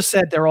 you just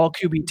said they're all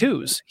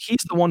QB2s.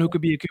 He's the one who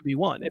could be a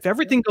QB1 if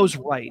everything goes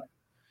right,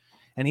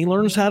 and he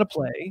learns how to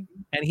play,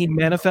 and he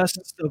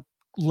manifests the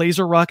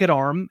laser rocket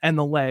arm and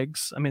the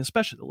legs. I mean,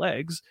 especially the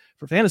legs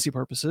for fantasy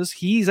purposes.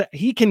 He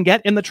can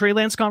get in the Trey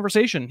Lance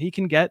conversation. He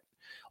can get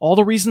all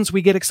the reasons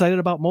we get excited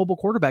about mobile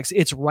quarterbacks.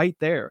 It's right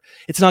there.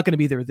 It's not going to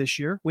be there this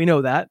year. We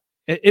know that.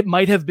 It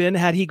might have been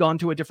had he gone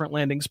to a different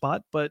landing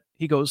spot, but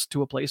he goes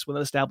to a place with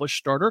an established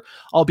starter,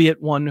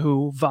 albeit one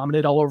who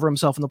vomited all over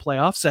himself in the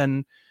playoffs.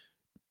 And,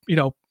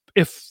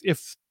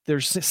 if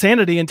there's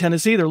sanity in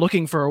Tennessee, they're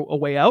looking for a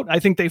way out. I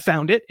think they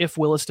found it if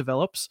Willis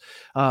develops.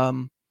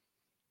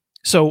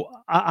 So,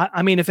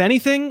 I mean, if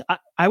anything,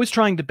 I was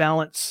trying to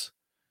balance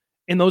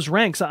in those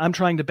ranks. I'm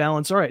trying to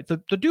balance. All right,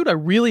 the dude I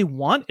really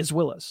want is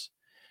Willis.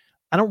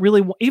 I don't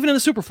really want, even in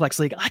the Superflex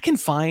league, I can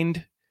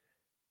find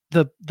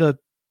the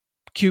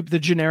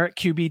generic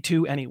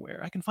QB2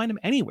 anywhere. I can find him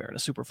anywhere in a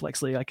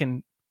Superflex league. I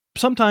can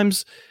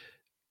sometimes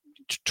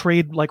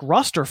trade like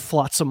roster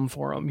flotsam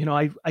for him.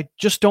 I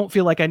just don't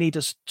feel like I need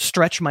to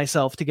stretch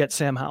myself to get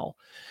Sam Howell.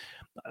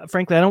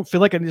 Frankly, I don't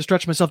feel like I need to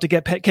stretch myself to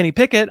get Kenny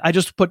Pickett. I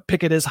just put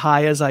Pickett as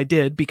high as I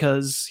did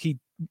because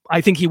I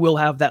think he will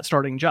have that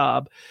starting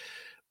job.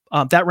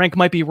 That rank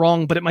might be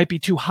wrong, but it might be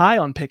too high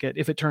on Pickett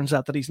if it turns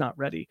out that he's not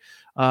ready.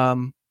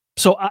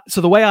 So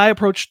the way I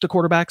approach the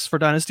quarterbacks for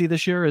Dynasty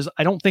this year is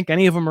I don't think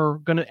any of them are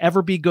going to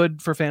ever be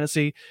good for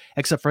fantasy,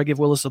 except for I give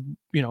Willis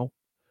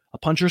a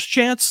puncher's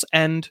chance,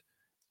 and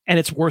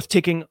it's worth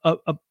taking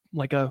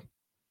a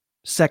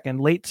second,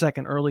 late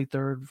second, early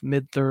third,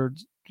 mid third,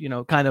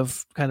 kind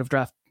of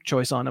draft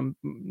choice on him.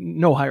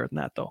 No higher than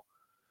that though.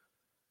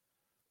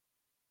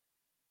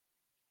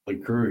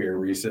 Like Crew here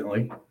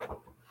recently.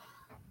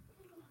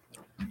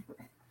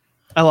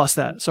 I lost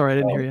that. Sorry, I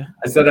didn't hear you.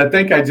 I said, I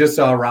think I just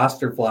saw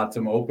Roster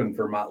Flotsam open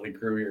for Motley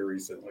Crue here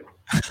recently.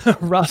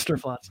 Roster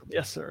Flotsam.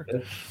 Yes, sir.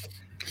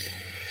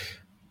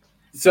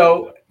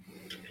 So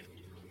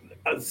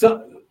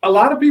a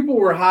lot of people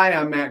were high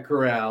on Matt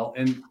Corral,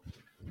 and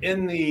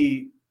in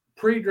the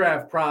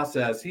pre-draft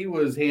process, he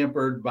was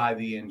hampered by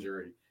the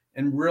injury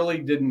and really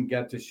didn't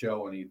get to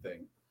show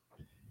anything.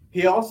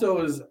 He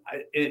also is,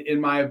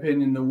 in my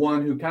opinion, the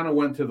one who kind of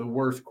went to the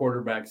worst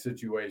quarterback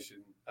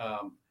situation,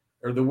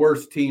 or the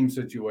worst team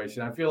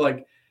situation. I feel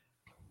like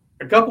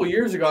a couple of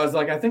years ago, I was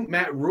like, I think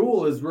Matt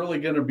Rule is really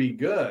going to be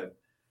good,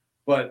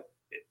 but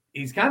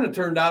he's kind of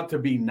turned out to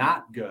be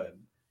not good.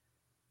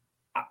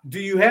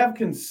 Do you have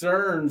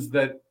concerns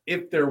that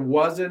if there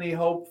was any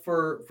hope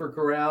for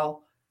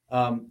Corral,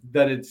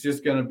 that it's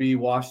just going to be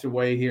washed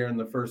away here in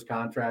the first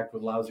contract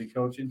with lousy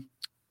coaching?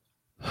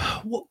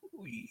 Well,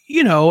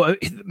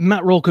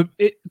 Matt Rule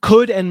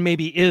could and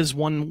maybe is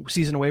one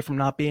season away from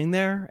not being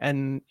there.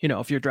 And,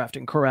 if you're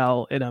drafting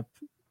Corral in a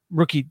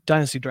rookie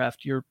dynasty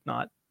draft, you're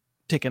not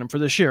taking him for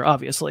this year,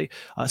 obviously.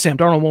 Sam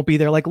Darnold won't be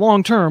there. Like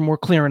long term, we're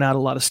clearing out a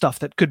lot of stuff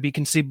that could be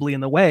conceivably in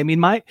the way. I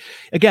mean, I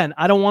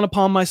don't want to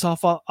palm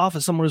myself off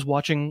as someone who's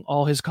watching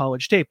all his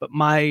college tape, but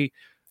my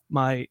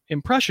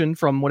impression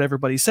from what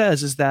everybody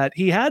says is that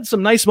he had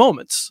some nice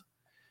moments,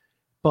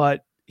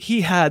 but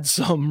he had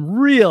some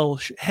real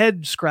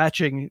head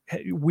scratching,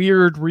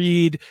 weird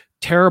read,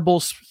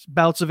 terrible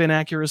bouts of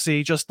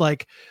inaccuracy. Just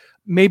like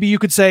maybe you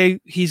could say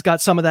he's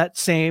got some of that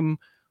same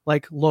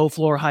like low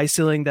floor, high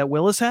ceiling that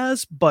Willis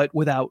has, but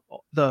without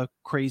the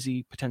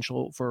crazy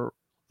potential for,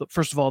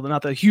 first of all,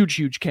 not the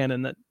huge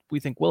cannon that we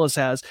think Willis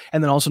has,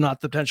 and then also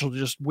not the potential to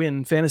just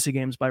win fantasy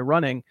games by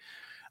running.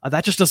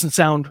 That just doesn't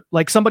sound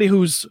like somebody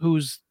who's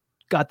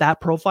got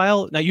that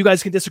profile. Now you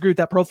guys can disagree with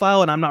that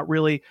profile, and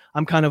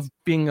I'm kind of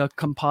being a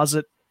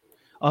composite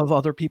of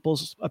other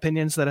people's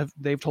opinions that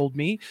they've told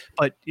me,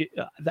 but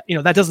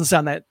that doesn't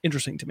sound that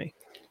interesting to me.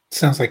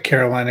 Sounds like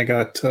Carolina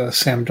got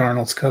Sam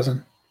Darnold's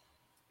cousin.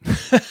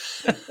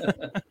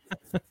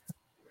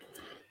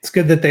 It's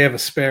good that they have a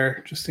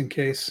spare just in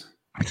case.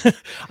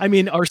 I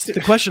mean,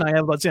 the question I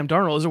have about Sam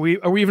Darnold is: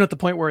 are we even at the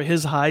point where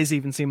his highs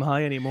even seem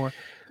high anymore?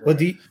 Well,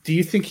 do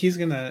you think he's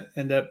going to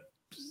end up?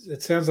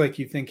 It sounds like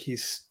you think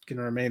he's going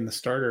to remain the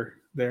starter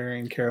there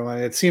in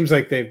Carolina. It seems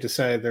like they've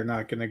decided they're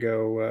not going to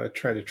go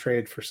try to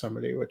trade for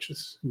somebody, which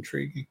is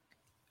intriguing.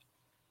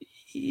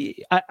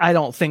 I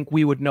don't think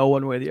we would know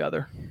one way or the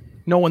other.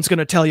 No one's going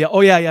to tell you,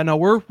 oh yeah, no,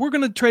 we're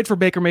going to trade for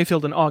Baker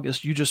Mayfield in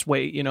August. You just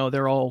wait.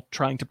 They're all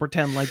trying to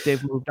pretend like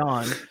they've moved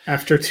on.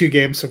 After 2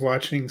 games of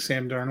watching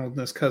Sam Darnold and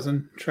his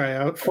cousin try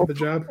out for the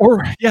job,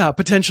 or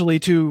potentially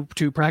two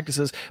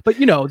practices. But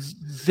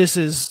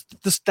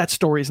that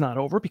story is not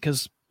over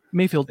because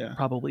Mayfield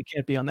probably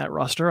can't be on that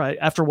roster.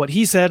 After what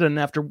he said, and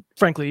after,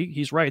 frankly,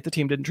 he's right, the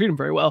team didn't treat him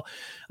very well.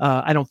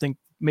 I don't think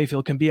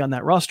Mayfield can be on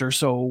that roster,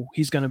 so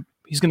he's gonna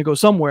go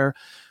somewhere.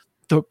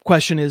 The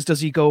question is, does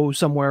he go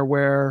somewhere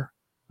where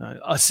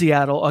a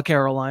Seattle, a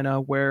Carolina,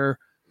 where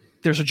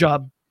there's a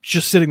job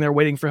just sitting there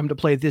waiting for him to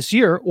play this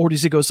year, or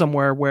does he go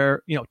somewhere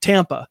where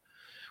Tampa,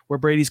 where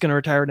Brady's going to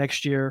retire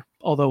next year?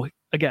 Although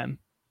again,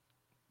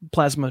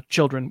 plasma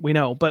children, we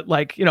know, but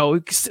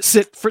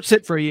sit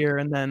for a year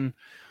and then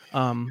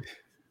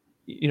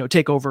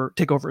take over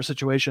a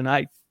situation.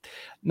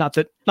 Not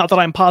that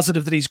I'm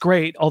positive that he's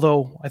great,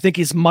 although I think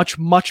he's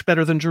much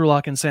better than Drew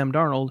Lock and Sam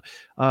Darnold.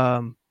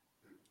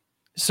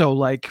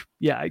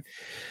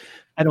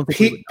 I don't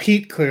think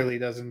Pete clearly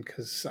doesn't,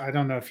 because I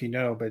don't know if you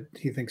know, but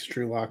he thinks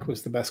Drew Lock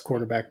was the best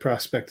quarterback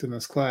prospect in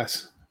this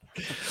class.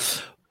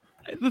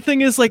 The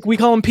thing is, we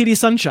call him Petey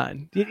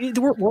Sunshine.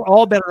 We're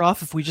all better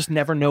off if we just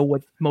never know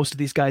what most of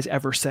these guys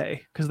ever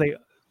say, because they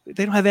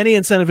don't have any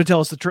incentive to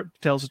tell us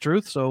the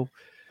truth. So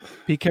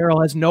Pete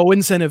Carroll has no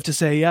incentive to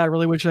say, yeah, I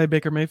really wish I had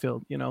Baker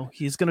Mayfield.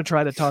 He's going to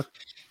try to talk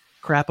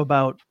crap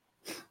about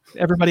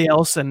everybody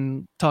else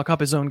and talk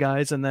up his own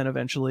guys, and then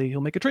eventually he'll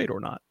make a trade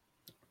or not.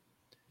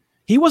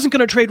 He wasn't going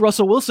to trade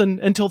Russell Wilson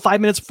until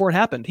 5 minutes before it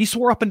happened. He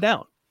swore up and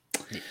down.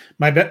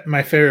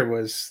 My favorite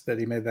was that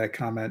he made that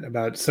comment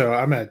about, so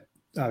I'm a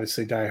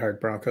obviously diehard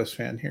Broncos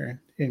fan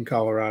here in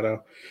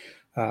Colorado.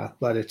 A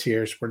lot of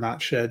tears were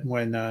not shed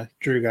when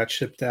Drew got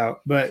shipped out.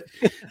 But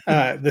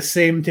the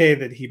same day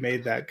that he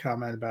made that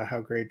comment about how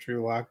great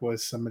Drew Lock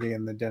was, somebody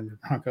in the Denver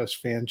Broncos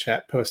fan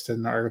chat posted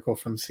an article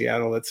from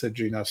Seattle that said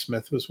Geno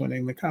Smith was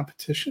winning the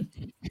competition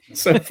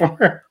so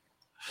far.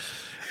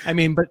 I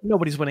mean, but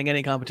nobody's winning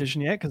any competition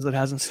yet because it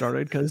hasn't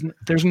started, because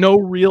there's no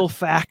real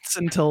facts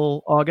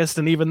until August.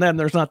 And even then,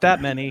 there's not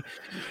that many.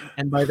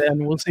 And by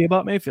then, we'll see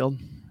about Mayfield.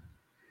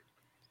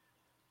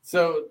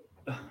 So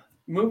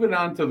moving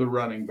on to the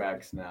running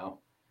backs now.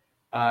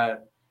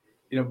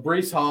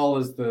 Breece Hall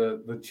is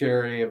the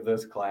cherry of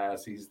this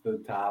class. He's the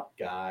top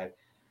guy.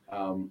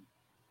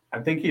 I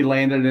think he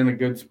landed in a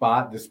good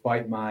spot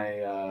despite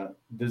my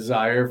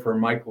desire for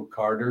Michael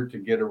Carter to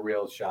get a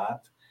real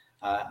shot.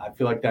 I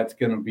feel like that's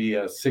going to be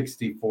a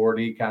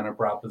 60-40 kind of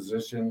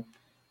proposition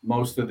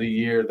most of the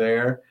year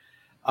there.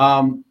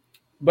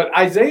 But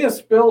Isaiah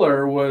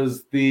Spiller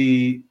was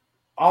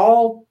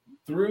all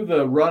through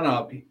the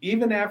run-up,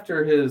 even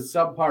after his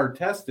subpar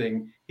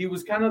testing, he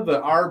was kind of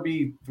the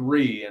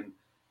RB3. And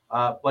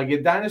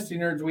at Dynasty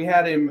Nerds, we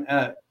had him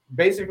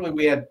basically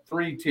we had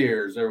 3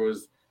 tiers. There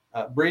was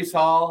Breece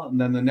Hall,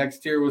 and then the next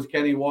tier was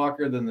Kenny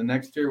Walker, then the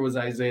next tier was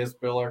Isaiah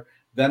Spiller,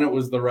 then it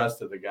was the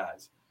rest of the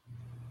guys.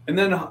 And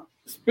then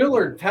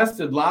Spiller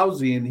tested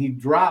lousy, and he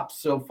dropped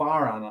so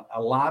far on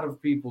a lot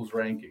of people's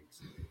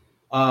rankings.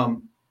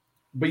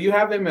 But you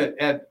have him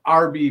at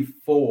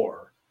RB4.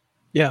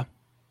 Yeah.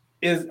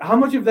 How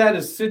much of that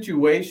is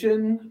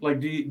situation?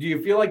 Do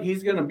you feel like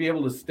he's going to be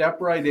able to step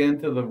right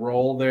into the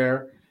role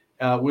there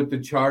with the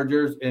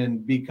Chargers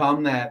and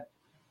become that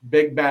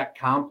big back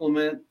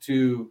complement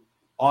to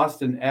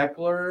Austin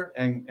Eckler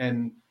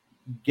and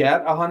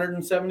get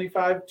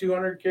 175,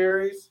 200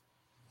 carries?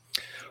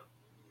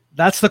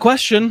 That's the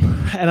question,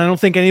 and I don't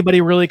think anybody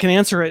really can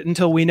answer it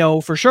until we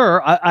know for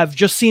sure. I've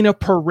just seen a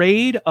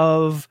parade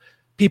of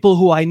people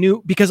who I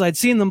knew, because I'd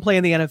seen them play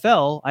in the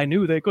NFL. I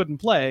knew they couldn't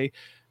play.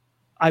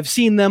 I've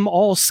seen them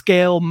all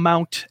scale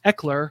Mount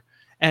Eckler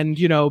and,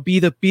 be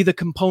the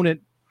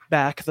component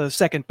back, the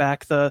second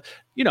back, the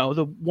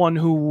one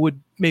who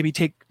would maybe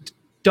take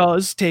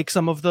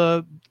some of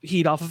the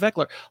heat off of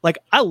Eckler. Like,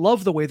 I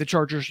love the way the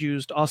Chargers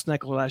used Austin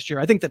Eckler last year.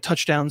 I think the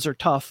touchdowns are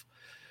tough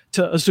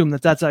to assume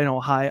that's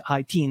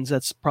high teens.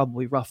 That's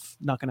probably rough,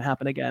 not going to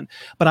happen again.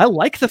 But I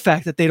like the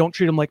fact that they don't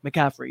treat him like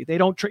McCaffrey. They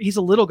don't. He's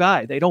a little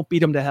guy. They don't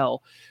beat him to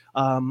hell.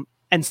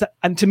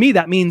 And to me,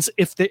 that means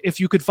if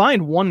you could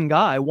find one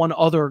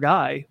other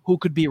guy who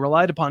could be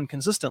relied upon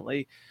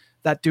consistently,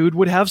 that dude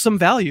would have some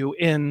value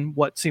in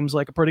what seems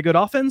like a pretty good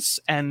offense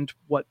and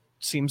what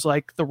seems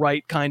like the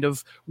right kind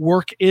of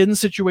work in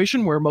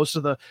situation where most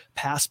of the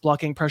pass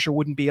blocking pressure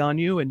wouldn't be on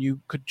you. And you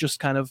could just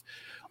kind of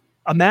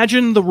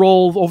imagine the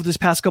role over this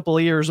past couple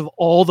of years of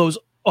all those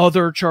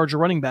other Charger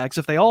running backs.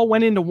 If they all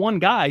went into one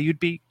guy, you'd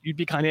be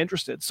kind of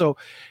interested. So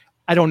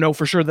I don't know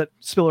for sure that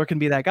Spiller can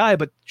be that guy,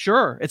 but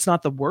sure, it's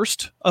not the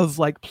worst of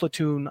like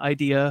platoon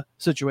idea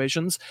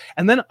situations.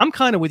 And then I'm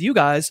kind of with you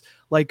guys.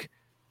 Like,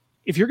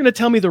 if you're going to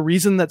tell me the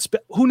reason that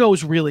who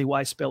knows really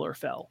why Spiller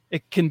fell?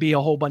 It can be a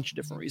whole bunch of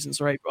different reasons,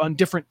 right? On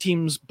different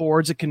teams'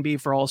 boards, it can be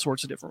for all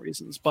sorts of different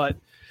reasons. But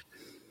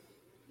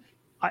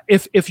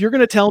if you're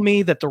going to tell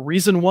me that the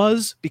reason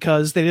was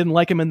because they didn't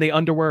like him in the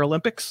underwear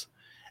Olympics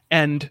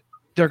and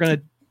they're going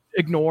to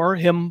ignore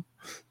him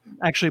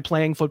actually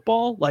playing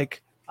football,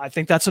 like, I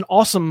think that's an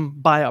awesome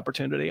buy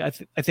opportunity. I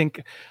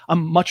think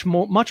I'm much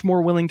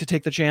more willing to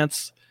take the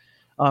chance,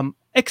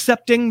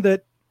 accepting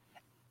that,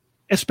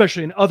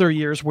 especially in other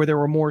years where there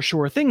were more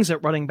sure things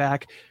at running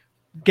back,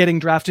 getting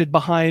drafted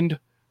behind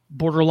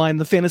borderline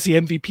the fantasy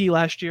MVP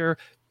last year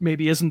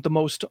maybe isn't the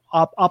most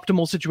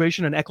optimal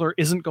situation, and Eckler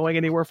isn't going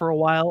anywhere for a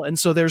while. And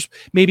so there's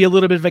maybe a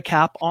little bit of a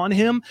cap on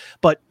him,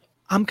 but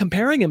I'm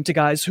comparing him to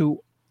guys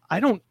who I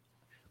don't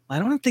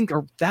think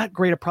are that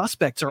great of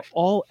prospects.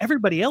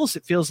 Everybody else,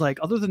 it feels like,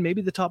 other than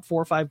maybe the top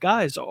 4 or 5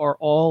 guys, are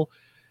all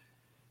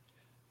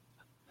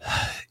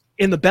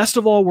in the best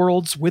of all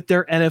worlds with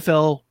their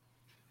NFL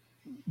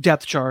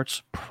depth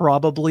charts,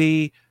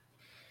 probably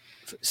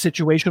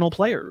situational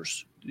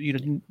players,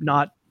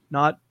 not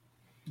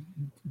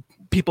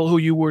people who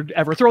you would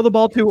ever throw the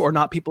ball to, or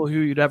not people who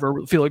you'd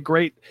ever feel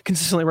great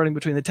consistently running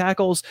between the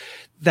tackles.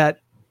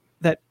 That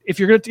if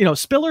you're going to,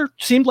 Spiller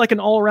seemed like an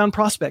all-around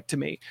prospect to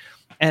me.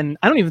 And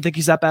I don't even think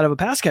he's that bad of a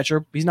pass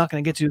catcher. He's not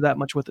going to get to that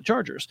much with the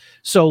Chargers.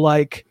 So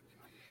like,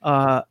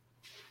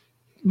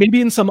 maybe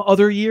in some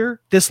other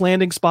year, this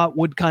landing spot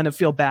would kind of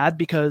feel bad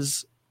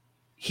because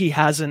he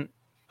wouldn't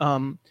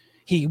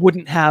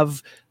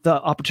have the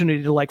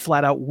opportunity to like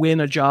flat out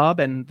win a job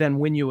and then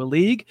win you a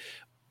league.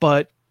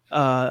 But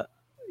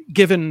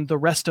given the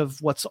rest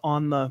of what's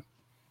on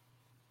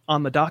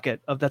the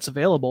docket of that's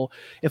available,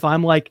 if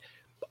I'm like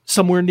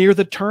somewhere near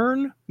the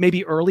turn,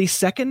 maybe early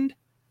second,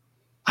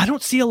 I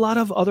don't see a lot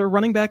of other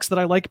running backs that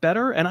I like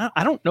better. And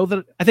I don't know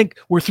that I think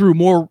we're through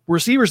more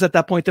receivers at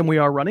that point than we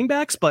are running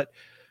backs, but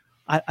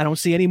I don't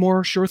see any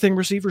more sure thing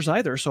receivers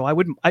either. So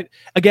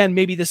again,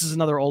 maybe this is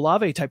another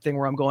Olave type thing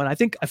where I'm going,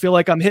 I feel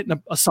like I'm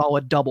hitting a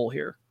solid double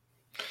here.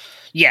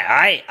 Yeah,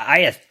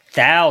 I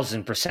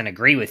 1,000%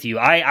 agree with you.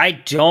 I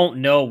don't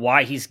know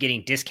why he's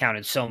getting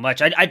discounted so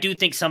much. I do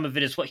think some of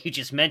it is what you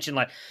just mentioned.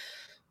 Like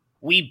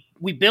we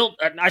built,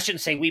 I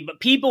shouldn't say we, but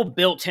people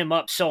built him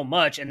up so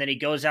much, and then he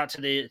goes out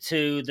to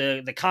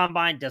the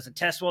combine, doesn't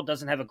test well,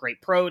 doesn't have a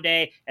great pro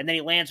day, and then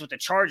he lands with the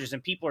Chargers,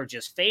 and people are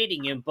just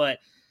fading him. But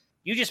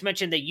you just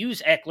mentioned they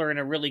use Eckler in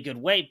a really good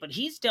way, but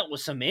he's dealt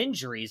with some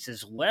injuries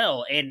as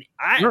well. And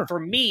for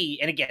me,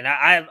 and again,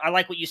 I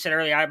like what you said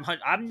earlier.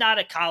 I'm not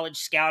a college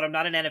scout. I'm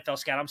not an NFL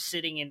scout. I'm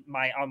sitting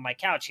on my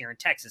couch here in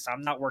Texas.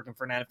 I'm not working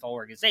for an NFL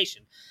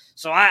organization.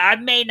 So I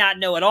may not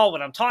know at all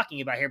what I'm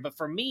talking about here, but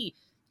for me,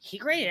 he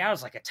graded out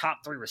as like a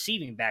top 3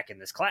 receiving back in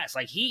this class.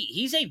 Like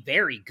he's a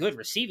very good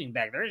receiving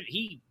back there.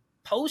 He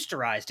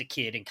posterized a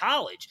kid in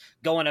college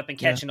going up and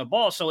catching a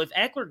ball. So if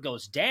Eckler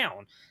goes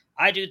down,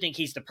 I do think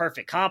he's the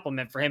perfect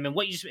complement for him. And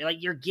what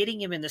you're getting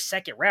him in the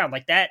second round,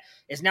 like that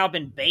has now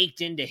been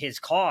baked into his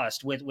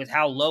cost with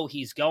how low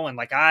he's going.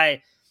 Like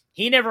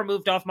he never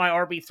moved off my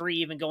RB3,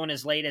 even going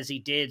as late as he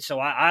did. So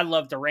I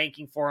love the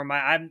ranking for him.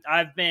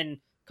 I've been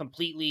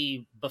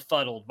completely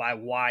befuddled by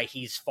why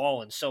he's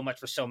fallen so much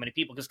for so many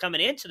people. Because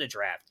coming into the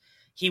draft,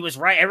 he was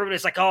right.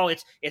 Everybody's like, oh,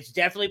 it's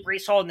definitely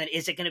Breece Hall. And then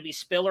is it going to be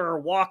Spiller or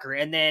Walker?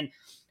 And then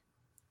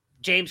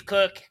James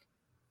Cook.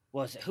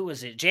 Who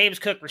was it? James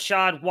Cook,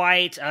 Rachaad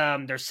White.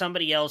 There's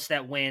somebody else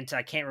that went.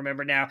 I can't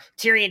remember now.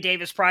 Tyrion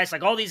Davis-Price.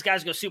 Like all these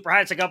guys go super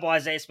high. It's like, oh,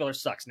 Isaiah Spiller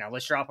sucks now.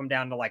 Let's drop him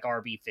down to like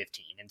RB15.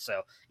 And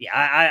so,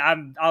 yeah,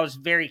 I was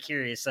very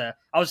curious. I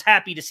was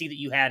happy to see that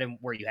you had him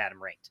where you had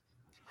him ranked.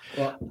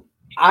 Well,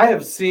 I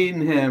have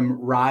seen him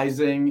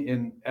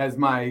rising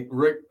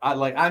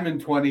I'm in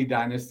 20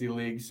 dynasty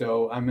leagues,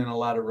 so I'm in a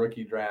lot of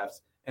rookie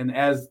drafts. And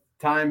as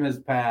time has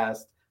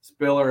passed,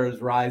 Spiller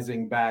is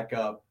rising back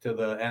up to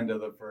the end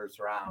of the first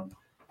round.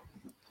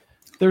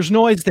 There's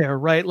noise there,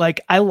 right?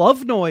 Like I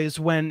love noise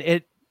when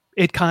it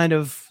kind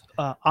of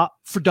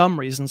for dumb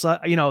reasons,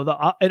 it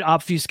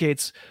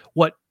obfuscates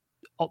what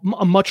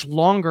a much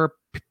longer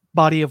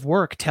body of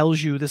work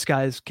tells you this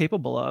guy's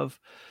capable of,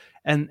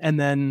 and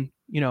then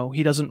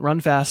he doesn't run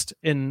fast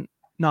in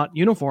not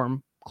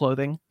uniform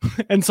clothing,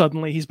 and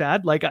suddenly he's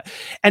bad. Like,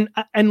 and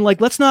like,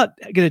 let's not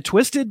get it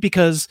twisted,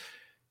 because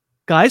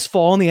guys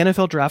fall in the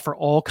NFL draft for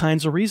all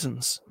kinds of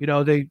reasons.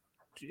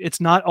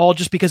 It's not all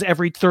just because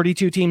every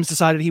 32 teams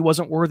decided he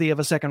wasn't worthy of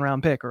a second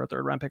round pick or a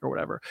third round pick or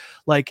whatever.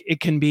 Like, it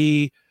can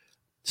be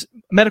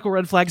medical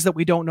red flags that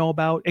we don't know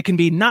about. It can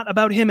be not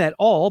about him at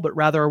all, but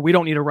rather we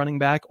don't need a running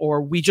back,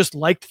 or we just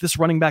liked this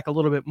running back a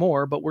little bit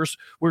more, but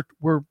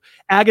we're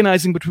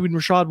agonizing between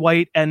Rachaad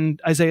White and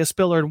Isaiah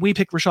Spiller, and we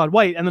picked Rachaad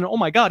White, and then, oh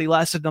my God, he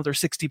lasted another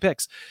 60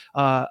 picks.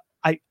 I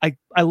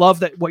love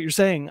that what you're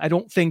saying. I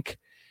don't think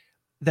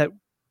that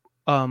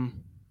I've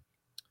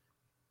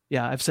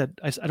said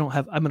I'm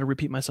going to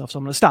repeat myself, so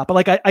I'm going to stop. But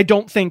like, I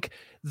don't think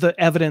the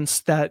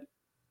evidence that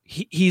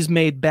he's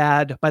made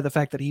bad by the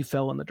fact that he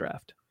fell in the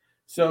draft.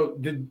 So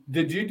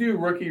did you do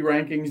rookie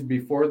rankings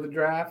before the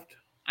draft?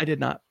 I did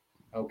not.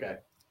 Okay.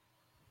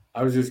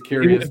 I was just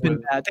curious. They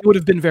would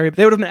have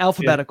been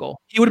alphabetical.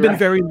 He would have been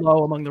very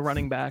low among the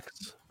running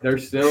backs. They're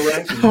still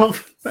ranking.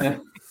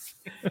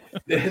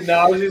 No,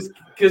 I was just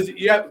because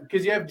you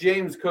have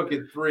James Cook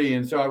at 3,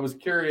 and so I was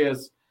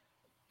curious.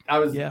 I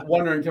was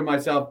wondering to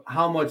myself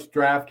how much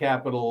draft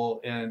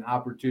capital and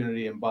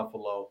opportunity in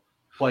Buffalo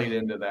played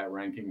into that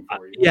ranking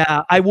for you.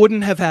 I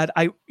wouldn't have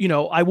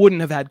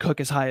had Cook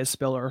as high as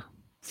Spiller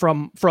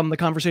from the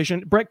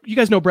conversation. Brett, you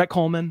guys know Brett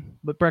Coleman,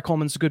 but Brett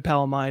Coleman's a good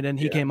pal of mine, and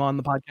he came on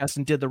the podcast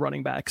and did the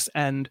running backs.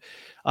 And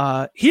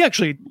he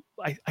actually,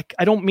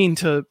 I don't mean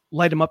to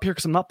light him up here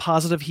because I'm not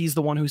positive he's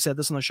the one who said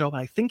this on the show,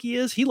 but I think he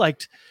is. He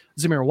liked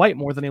Zamir White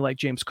more than he liked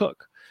James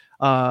Cook.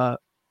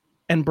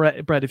 And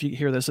Brett, if you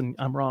hear this and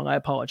I'm wrong, I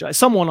apologize.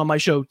 Someone on my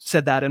show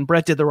said that, and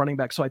Brett did the running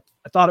back, so I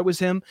thought it was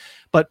him.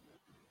 But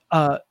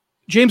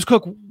James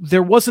Cook,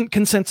 there wasn't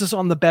consensus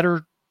on the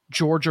better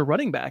Georgia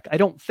running back, I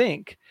don't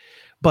think.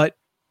 But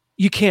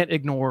you can't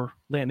ignore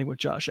landing with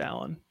Josh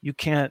Allen. You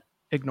can't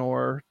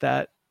ignore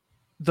that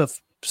the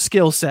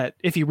skill set,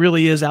 if he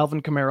really is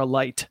Alvin Kamara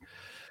light,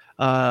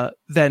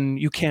 then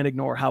you can't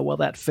ignore how well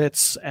that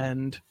fits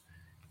and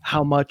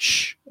how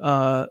much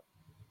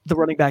the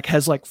running back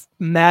has like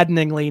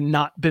maddeningly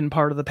not been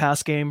part of the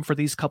pass game for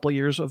these couple of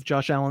years of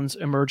Josh Allen's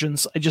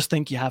emergence. I just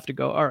think you have to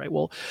go, all right,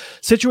 well,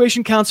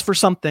 situation counts for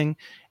something.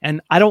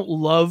 And I don't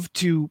love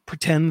to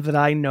pretend that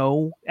I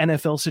know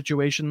NFL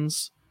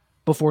situations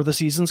before the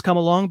seasons come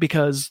along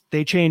because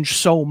they change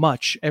so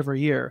much every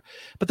year.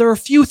 But there are a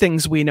few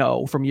things we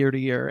know from year to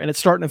year, and it's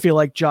starting to feel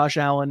like Josh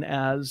Allen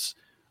as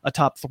a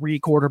top 3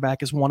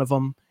 quarterback is one of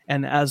them,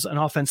 and as an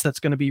offense that's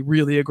going to be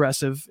really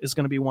aggressive is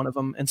going to be one of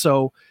them. And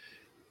so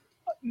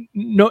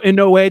no, in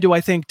no way do I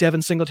think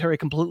Devin Singletary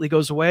completely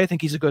goes away. I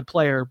think he's a good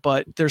player,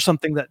 but there's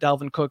something that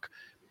Dalvin Cook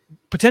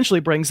potentially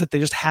brings that they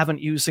just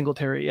haven't used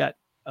Singletary yet,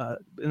 and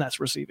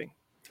that's receiving.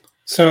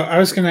 So I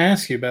was going to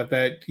ask you about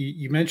that.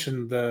 You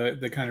mentioned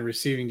the kind of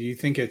receiving. Do you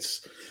think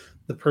it's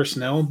the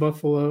personnel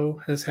Buffalo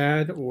has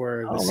had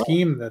or the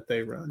scheme that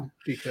they run?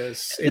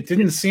 Because it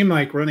didn't seem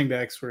like running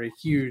backs were a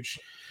huge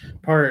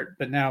part,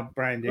 but now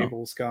Brian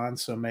Daboll's gone,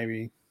 so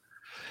maybe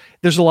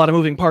there's a lot of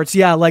moving parts.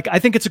 Yeah, like I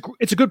think it's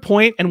a good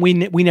point, and we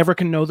never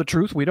can know the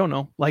truth. We don't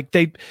know. Like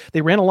they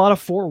ran a lot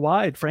of 4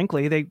 wide.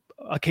 Frankly, they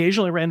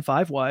occasionally ran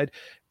 5 wide.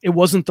 It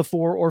wasn't the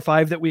 4 or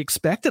 5 that we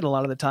expected a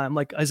lot of the time.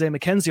 Like Isaiah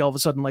McKenzie all of a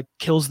sudden like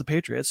kills the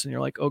Patriots, and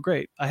you're like, oh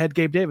great, I had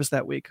Gabe Davis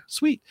that week.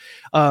 Sweet.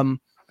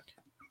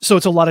 So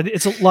it's a lot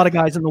of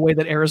guys in the way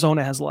that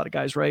Arizona has a lot of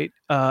guys, right?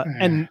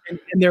 And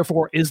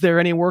therefore, is there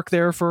any work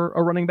there for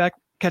a running back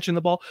catching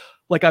the ball?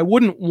 Like I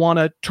wouldn't want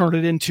to turn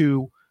it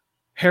into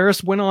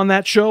Harris went on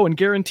that show and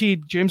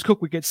guaranteed James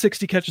Cook would get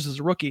 60 catches as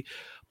a rookie.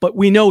 But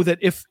we know that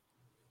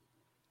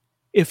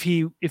if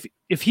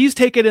he's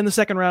taken in the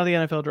second round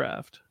of the NFL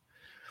draft,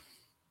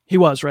 he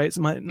was, right?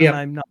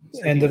 I'm not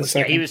end of the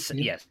second. Yeah, he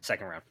was,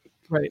 second round.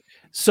 Right.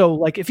 So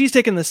like if he's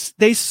taking this,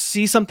 they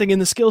see something in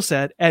the skill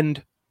set,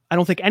 and I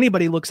don't think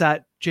anybody looks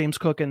at James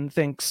Cook and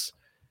thinks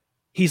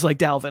he's like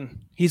Dalvin.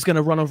 He's going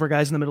to run over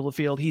guys in the middle of the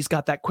field. He's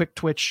got that quick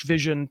twitch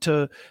vision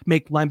to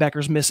make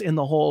linebackers miss in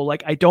the hole.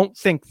 Like I don't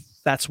think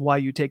that's why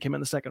you take him in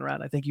the second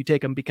round. I think you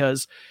take him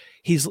because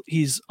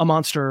he's a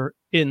monster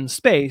in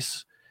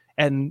space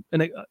and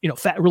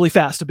really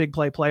fast, a big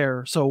play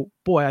player. So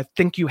boy, I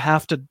think you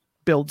have to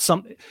build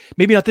something,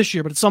 maybe not this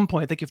year, but at some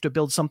point I think you have to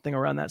build something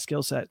around that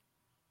skill set.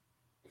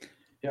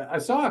 Yeah. I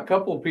saw a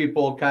couple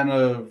people kind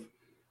of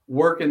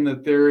work in the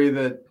theory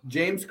that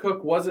James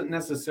Cook wasn't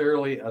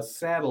necessarily a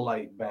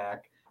satellite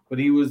back, but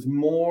he was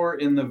more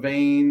in the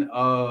vein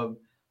of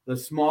the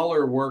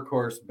smaller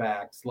workhorse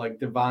backs like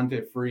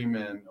Devonta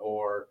Freeman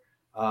or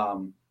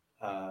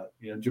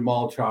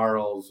Jamal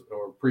Charles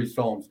or Priest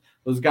Holmes,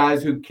 those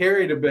guys who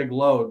carried a big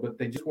load, but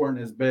they just weren't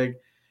as big.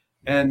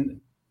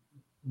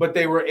 But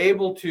they were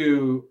able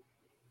to,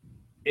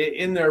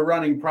 in their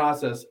running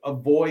process,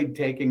 avoid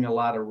taking a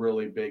lot of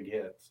really big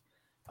hits.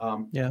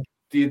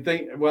 Do you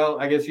think, well,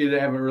 I guess you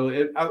haven't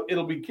really,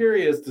 it'll be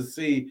curious to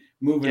see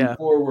moving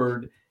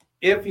forward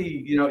if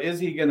he, is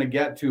he going to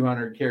get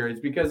 200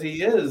 carries, because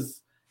he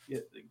is,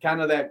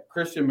 kind of that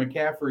Christian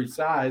McCaffrey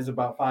size,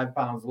 about 5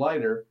 pounds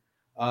lighter.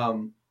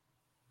 And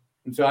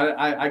so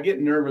I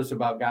get nervous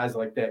about guys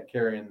like that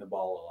carrying the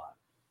ball a lot.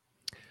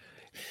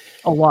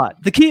 A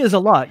lot. The key is a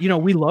lot. You know,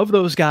 we love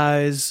those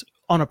guys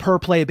on a per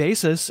play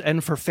basis,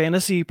 and for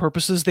fantasy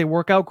purposes, they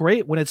work out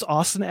great when it's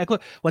Austin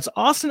Eckler. What's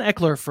Austin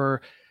Eckler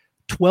for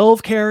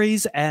 12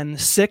 carries and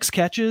 6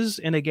 catches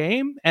in a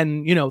game,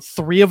 and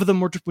 3 of them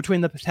were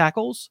between the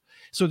tackles.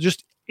 So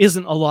just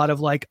isn't a lot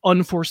of like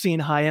unforeseen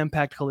high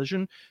impact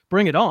collision.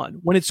 Bring it on.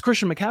 When it's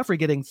Christian McCaffrey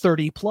getting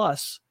 30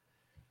 plus,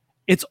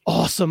 it's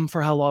awesome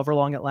for however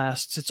long it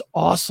lasts. It's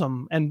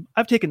awesome. And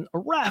I've taken a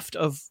raft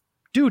of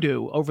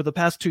doo-doo over the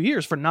past 2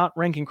 years for not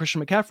ranking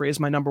Christian McCaffrey as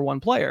my number 1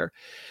 player,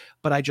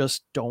 but I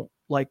just don't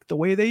like the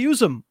way they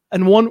use him.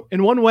 And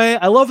in one way,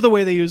 I love the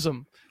way they use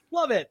him.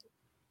 Love it.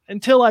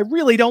 Until I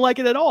really don't like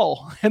it at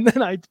all. And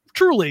then I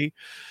truly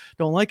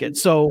don't like it.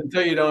 So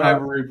until you don't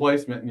have a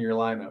replacement in your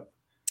lineup.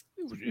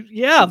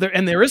 Yeah,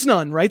 there is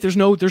none, right? There's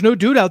no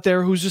dude out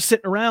there who's just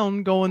sitting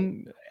around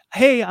going,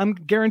 hey, I'm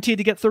guaranteed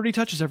to get 30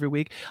 touches every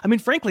week. I mean,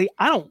 frankly,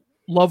 I don't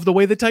love the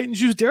way the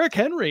Titans use Derrick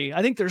Henry.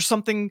 I think there's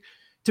something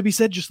to be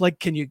said, just like,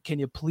 can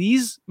you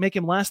please make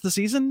him last the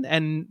season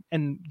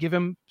and give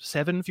him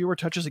 7 fewer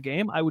touches a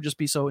game? I would just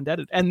be so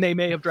indebted. And they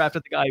may have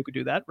drafted the guy who could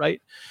do that,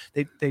 right?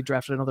 They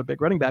drafted another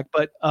big running back,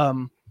 but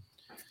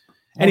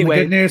anyway,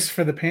 the good news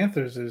for the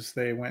Panthers is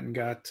they went and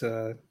got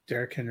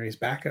Derrick Henry's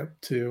backup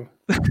to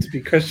be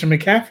Christian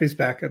McCaffrey's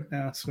backup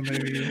now. So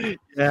maybe,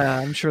 yeah,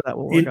 I'm sure that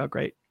will work out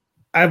great.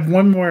 I have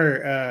one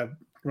more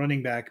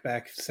running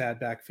back sad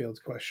backfield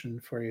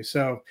question for you.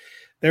 So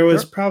there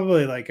was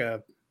probably like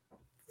a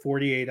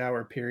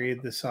 48-hour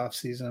period this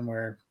offseason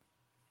where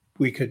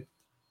we could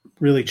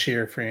really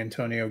cheer for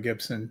Antonio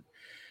Gibson.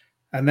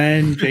 And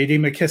then J.D.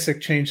 McKissick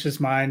changed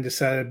his mind,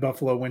 decided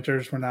Buffalo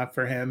Winters were not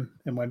for him,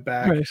 and went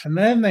back. Right. And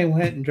then they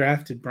went and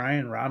drafted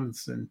Brian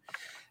Robinson.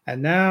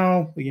 And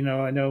now,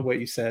 I know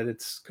what you said.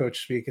 It's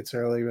coach speak. It's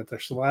early, but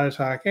there's a lot of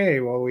talk. Hey,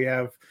 well, we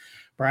have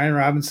Brian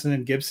Robinson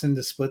and Gibson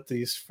to split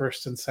these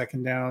first and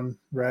second down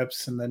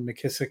reps, and then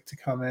McKissick to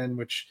come in,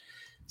 which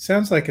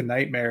sounds like a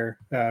nightmare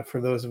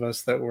for those of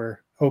us that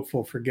were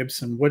hopeful for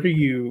Gibson. What do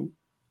you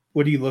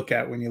look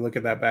at when you look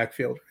at that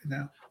backfield right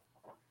now?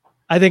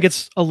 I think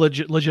it's a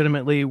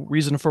legitimately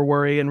reason for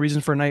worry and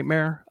reason for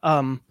nightmare.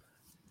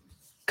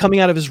 Coming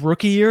out of his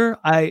rookie year,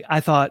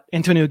 I thought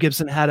Antonio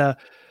Gibson had a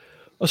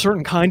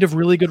certain kind of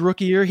really good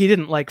rookie year. He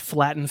didn't like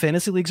flatten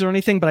fantasy leagues or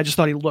anything, but I just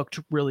thought he looked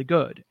really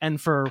good. And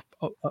for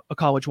a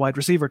college wide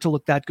receiver to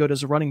look that good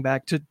as a running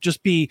back, to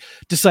just be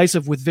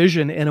decisive with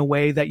vision in a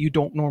way that you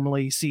don't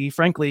normally see,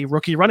 frankly,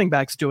 rookie running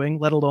backs doing,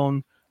 let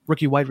alone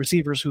rookie wide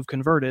receivers who've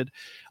converted.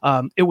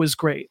 It was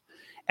great.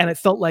 And it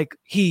felt like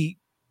he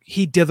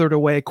dithered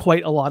away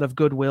quite a lot of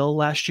goodwill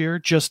last year.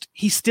 Just,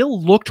 he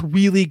still looked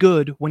really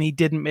good when he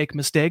didn't make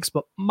mistakes,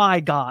 but my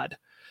God,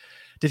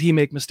 did he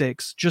make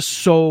mistakes? Just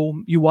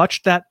so you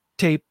watched that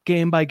tape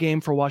game by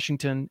game for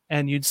Washington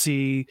and you'd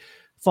see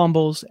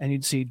fumbles and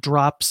you'd see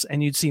drops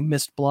and you'd see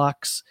missed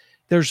blocks.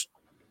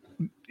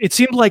 It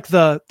seemed like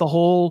the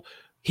whole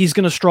he's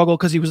going to struggle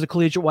because he was a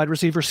collegiate wide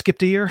receiver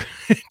skipped a year.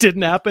 It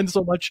didn't happen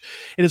so much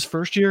in his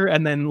first year.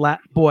 And then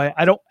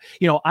I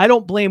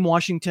don't blame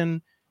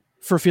Washington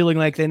for feeling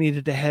like they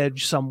needed to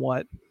hedge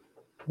somewhat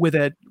with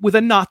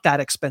a not that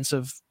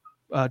expensive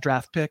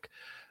draft pick.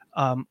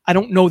 I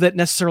don't know that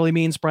necessarily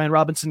means Brian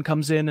Robinson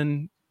comes in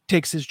and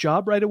takes his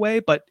job right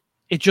away, but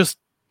it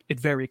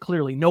very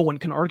clearly, no one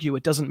can argue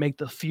it doesn't make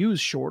the fuse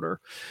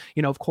shorter.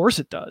 Of course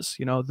it does.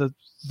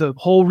 The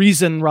whole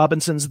reason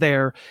Robinson's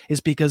there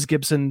is because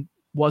Gibson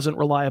wasn't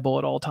reliable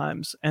at all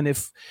times. And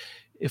if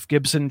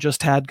Gibson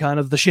just had kind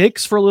of the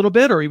shakes for a little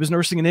bit, or he was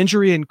nursing an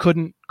injury and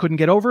couldn't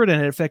get over it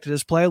and it affected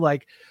his play,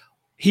 like,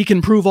 he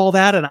can prove all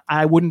that. And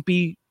I wouldn't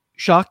be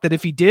shocked that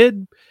if he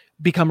did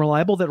become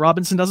reliable, that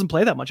Robinson doesn't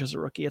play that much as a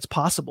rookie. It's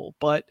possible,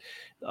 but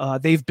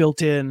they've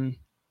built in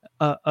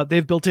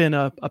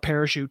a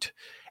parachute.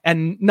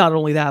 And not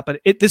only that,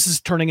 but this is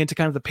turning into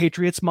kind of the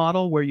Patriots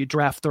model where you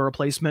draft the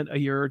replacement a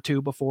year or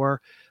two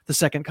before the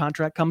second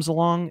contract comes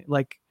along.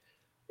 Like,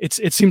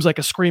 it seems like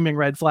a screaming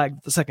red flag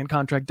that the second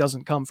contract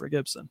doesn't come for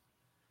Gibson.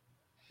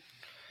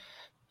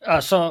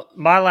 So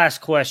my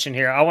last question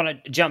here, I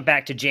want to jump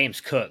back to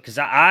James Cook, because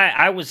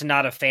I was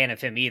not a fan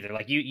of him either.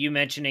 Like you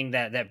mentioning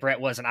that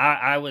Brett wasn't,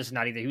 I was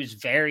not either. He was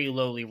very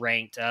lowly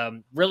ranked,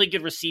 really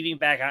good receiving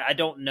back. I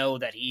don't know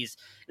that he's,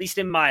 at least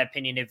in my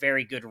opinion, a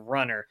very good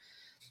runner.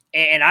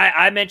 And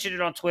I mentioned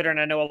it on Twitter,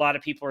 and I know a lot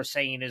of people are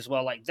saying it as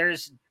well. Like,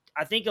 there's,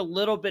 I think, a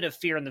little bit of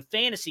fear in the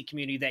fantasy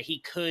community that he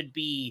could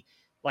be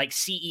like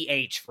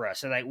CEH for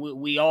us. And like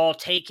we all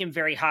take him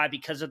very high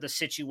because of the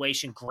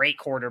situation. Great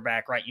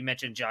quarterback, right? You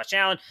mentioned Josh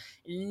Allen,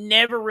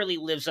 never really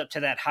lives up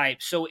to that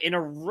hype. So in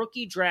a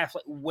rookie draft,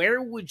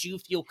 where would you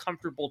feel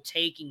comfortable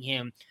taking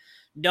him,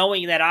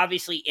 knowing that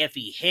obviously if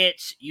he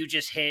hits, you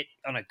just hit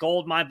on a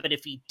gold mine, but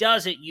if he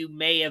doesn't, you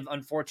may have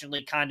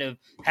unfortunately kind of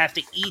have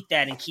to eat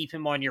that and keep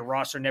him on your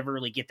roster, never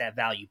really get that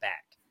value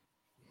back?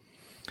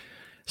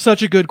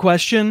 Such a good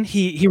question.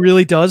 He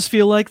really does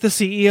feel like the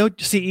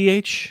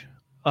CEH.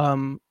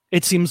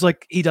 it seems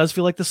like he does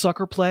feel like the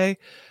sucker play.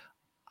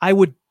 I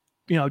would,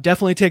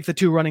 definitely take the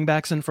 2 running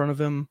backs in front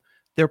of him.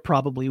 They're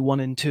probably 1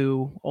 and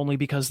 2 only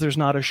because there's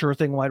not a sure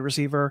thing wide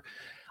receiver.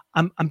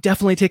 I'm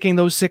definitely taking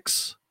those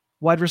 6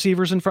 wide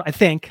receivers in front. I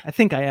think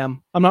I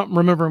am. I'm not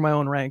remembering my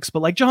own ranks,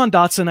 but like Jahan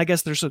Dotson, I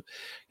guess there's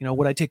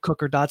would I take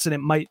Cook or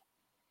Dotson?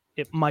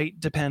 It might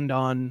depend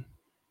on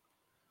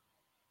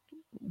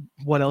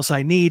what else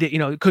I need.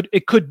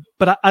 It could,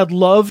 but I'd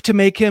love to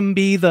make him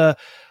be the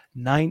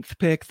 9th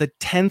pick, the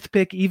 10th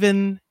pick,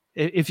 even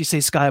if you say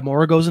Sky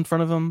Moore goes in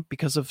front of him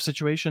because of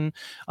situation.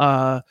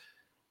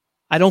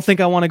 I don't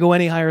think I want to go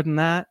any higher than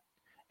that.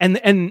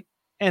 And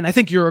I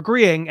think you're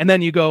agreeing. And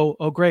then you go,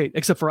 oh, great,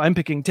 except for I'm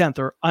picking 10th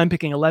or I'm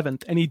picking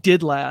 11th. And he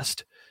did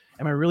last.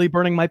 Am I really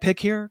burning my pick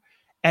here?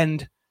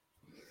 And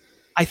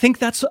I think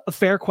that's a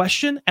fair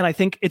question. And I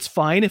think it's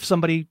fine if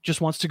somebody just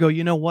wants to go,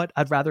 you know what?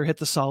 I'd rather hit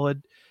the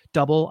solid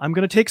double. I'm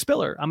going to take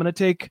Spiller. I'm going to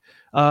take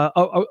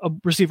a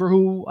receiver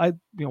who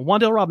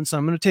Wan'Dale Robinson.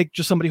 I'm going to take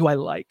just somebody who I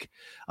like.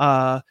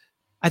 I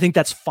think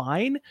that's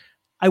fine.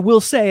 I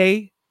will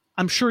say,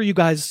 I'm sure you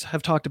guys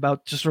have talked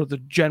about just sort of the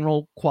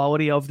general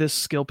quality of this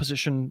skill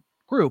position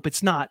group.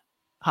 It's not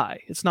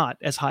high. It's not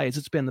as high as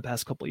it's been the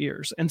past couple of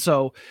years. And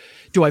so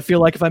do I feel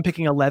like if I'm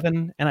picking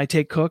 11 and I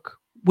take Cook,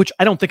 which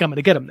I don't think I'm going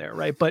to get him there,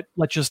 right? But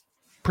let's just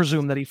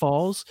presume that he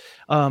falls.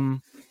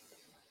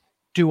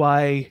 Do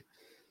I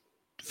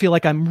feel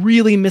like I'm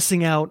really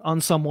missing out on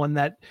someone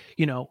that,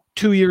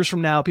 2 years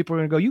from now, people are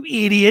going to go, you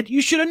idiot,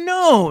 you should have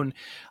known.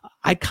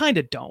 I kind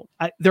of don't.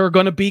 There are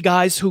going to be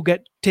guys who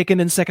get taken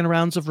in second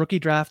rounds of rookie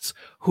drafts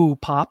who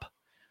pop,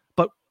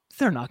 but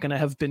they're not going to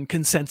have been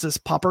consensus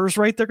poppers,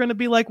 right? They're going to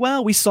be like,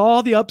 well, we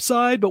saw the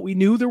upside, but we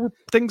knew there were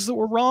things that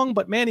were wrong,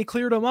 but man, he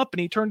cleared them up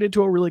and he turned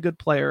into a really good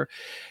player.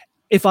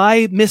 If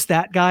I miss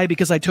that guy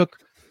because I took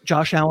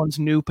Josh Allen's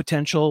new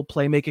potential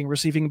playmaking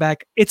receiving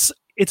back, it's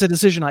a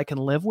decision I can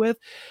live with.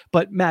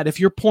 But Matt, if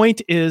your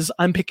point is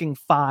I'm picking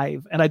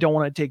 5 and I don't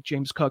want to take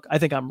James Cook, I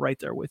think I'm right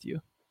there with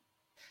you.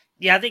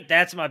 Yeah, I think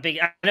that's my big.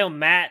 I know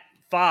Matt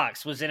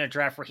Fox was in a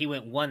draft where he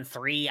went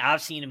 1-3.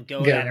 I've seen him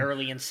go that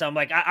early in some.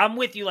 Like I'm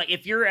with you. Like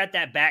if you're at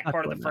that back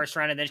part of the first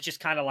round, and then it's just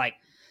kind of like,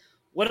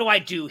 what do I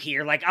do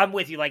here? Like I'm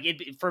with you. Like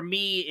for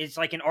me, it's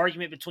like an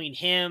argument between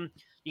him.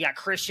 You got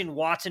Christian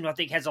Watson, who I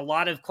think has a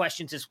lot of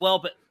questions as well,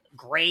 but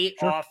great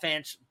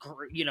offense,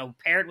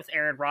 paired with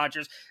Aaron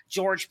Rodgers.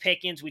 George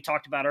Pickens, we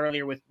talked about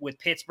earlier with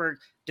Pittsburgh,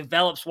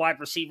 develops wide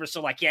receivers.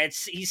 So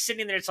he's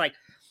sitting there. It's like,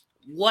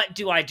 what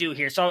do I do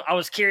here? So I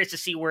was curious to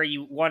see where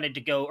you wanted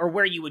to go or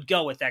where you would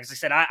go with that. Because I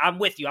said, I'm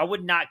with you. I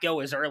would not go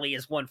as early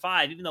as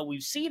 1-5, even though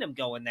we've seen him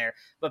go in there.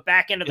 But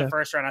back into the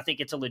first round, I think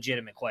it's a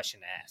legitimate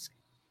question to ask.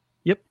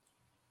 Yep.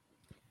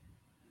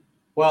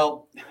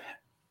 Well,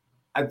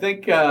 I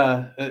think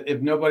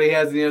if nobody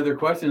has any other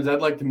questions, I'd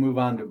like to move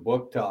on to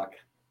book talk.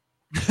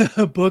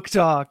 Book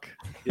talk.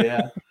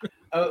 Yeah.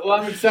 Well,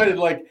 I'm excited.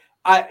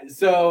 I'm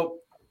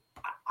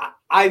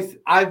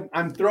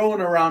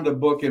throwing around a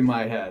book in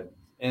my head.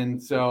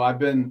 And so I've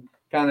been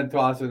kind of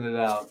tossing it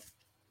out.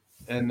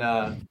 And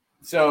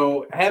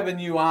so having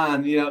you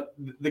on,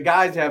 the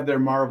guys have their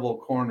Marvel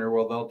corner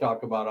where they'll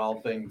talk about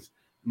all things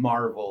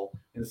Marvel.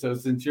 And so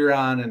since you're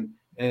on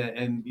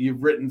and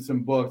you've written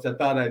some books, I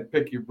thought I'd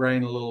pick your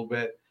brain a little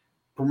bit,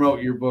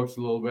 promote your books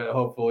a little bit.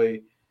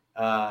 Hopefully,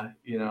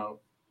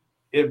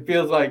 it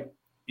feels like,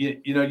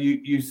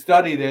 you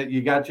studied it,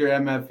 you got your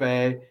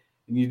MFA,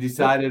 and you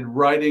decided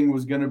writing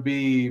was going to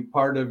be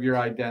part of your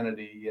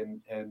identity.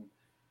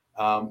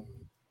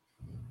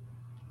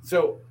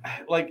 So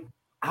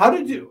how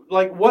did you,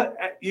 what,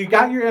 you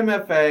got your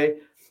MFA,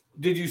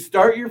 did you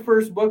start your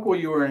first book while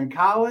you were in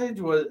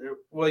college?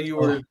 While you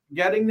were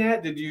getting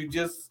that? Did you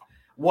just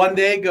one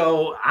day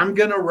go, I'm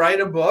going to write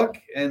a book?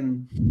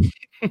 And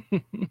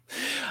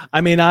I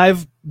mean,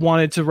 I've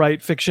wanted to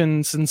write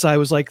fiction since I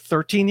was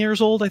 13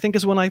 years old, I think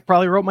is when I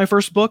probably wrote my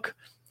first book.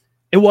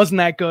 It wasn't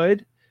that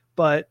good,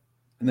 but.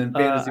 And then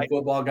fantasy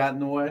football got in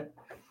the way?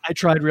 I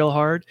tried real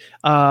hard.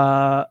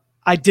 I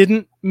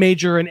didn't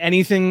major in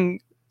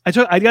anything. I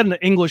got an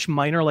English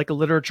minor, a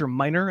literature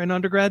minor in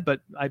undergrad, but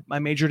I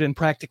majored in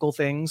practical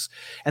things.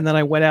 And then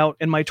I went out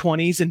in my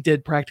 20s and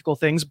did practical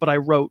things, but I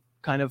wrote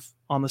kind of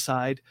on the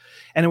side.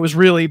 And it was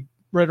really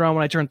right around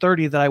when I turned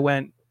 30 that I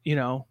went,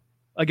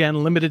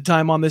 again, limited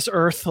time on this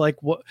earth. I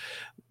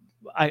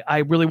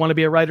really want to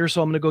be a writer,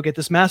 so I'm going to go get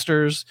this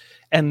master's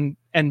and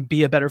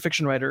be a better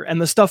fiction writer.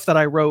 And the stuff that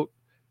I wrote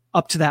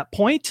up to that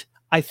point,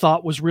 I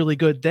thought was really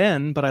good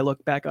then, but I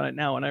look back on it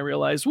now and I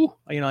realized,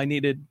 I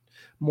needed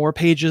more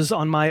pages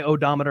on my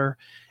odometer.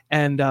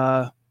 And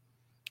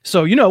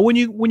so, when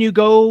you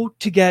go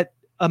to get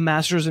a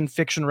master's in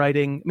fiction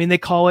writing, I mean, they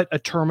call it a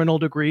terminal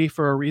degree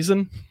for a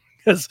reason,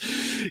 because,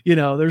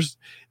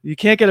 you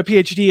can't get a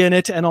PhD in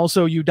it. And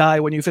also you die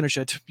when you finish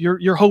it.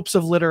 Your hopes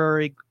of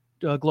literary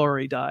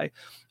glory die.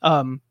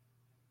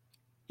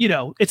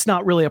 It's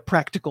not really a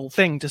practical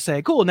thing to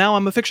say, cool, now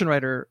I'm a fiction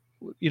writer,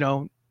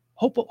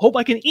 hope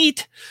I can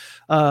eat.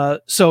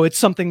 So it's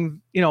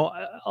something,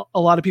 a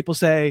lot of people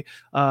say,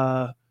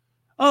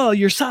 oh,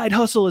 your side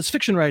hustle is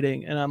fiction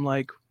writing. And I'm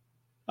like,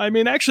 I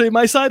mean, actually,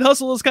 my side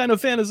hustle is kind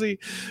of fantasy,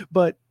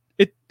 but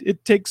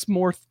it takes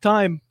more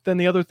time than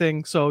the other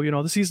thing. So,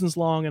 the season's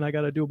long and I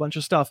got to do a bunch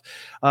of stuff.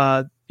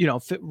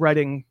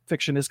 Writing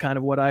fiction is kind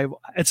of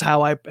it's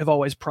how I have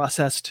always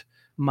processed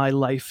my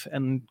life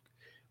and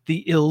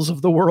the ills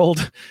of the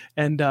world.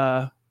 And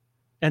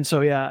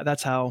so, yeah,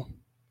 that's how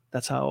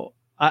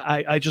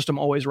I just am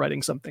always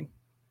writing something.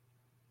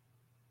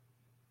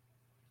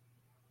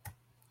 I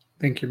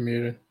think you're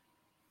muted.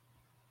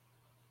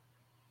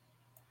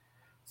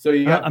 So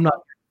you got, I'm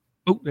not.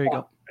 Oh, there you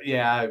go.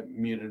 Yeah, I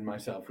muted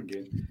myself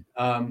again.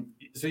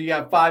 So you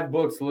got 5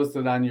 books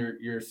listed on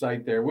your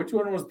site there. Which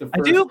one was the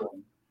first one?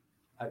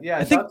 Yeah,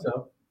 I thought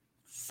so.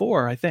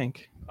 4, I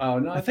think. Oh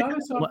no, I think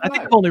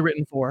I've only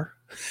written 4.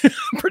 I'm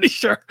pretty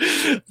sure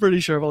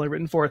I've only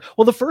written 4.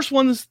 Well, the first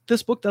one's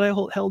this book that I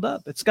held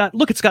up. It's got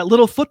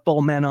little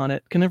football men on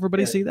it. Can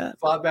everybody see that?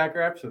 Slotback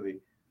Rhapsody.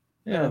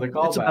 Yeah, the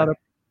callback.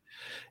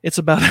 It's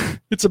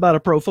about a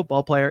pro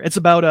football player. It's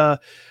about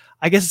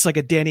I guess it's like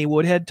a Danny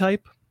Woodhead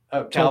type.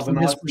 Calvin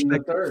Austin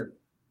III.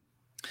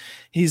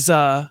 He's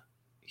trying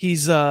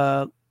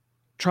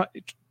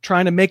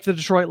to make the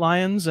Detroit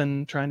Lions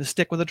and trying to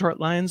stick with the Detroit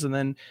Lions, and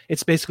then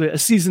it's basically a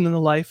season in the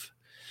life.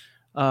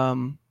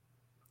 And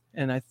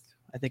I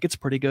think it's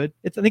pretty good.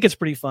 I think it's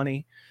pretty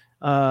funny.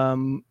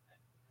 And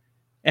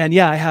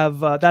yeah, I have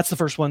that's the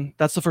first one.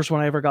 That's the first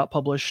one I ever got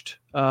published.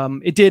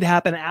 It did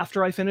happen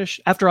after I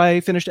finished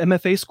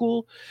MFA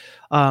school.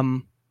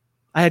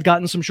 I had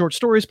gotten some short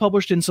stories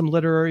published in some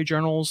literary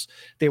journals.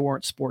 They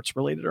weren't sports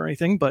related or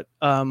anything, but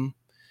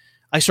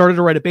I started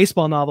to write a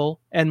baseball novel,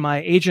 and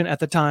my agent at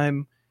the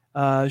time,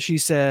 she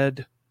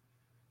said,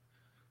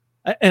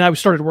 and I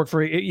started to work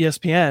for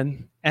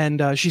ESPN,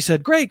 and she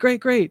said, "Great.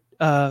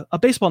 A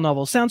baseball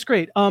novel sounds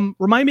great.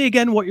 Remind me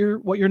again what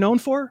you're known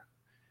for."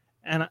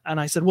 And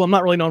I said, "Well, I'm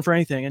not really known for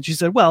anything." And she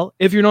said, "Well,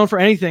 if you're known for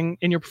anything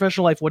in your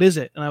professional life, what is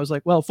it?" And I was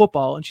like, "Well,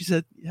 football." And she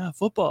said, "Yeah,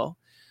 football."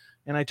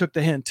 And I took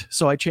the hint.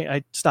 So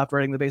I stopped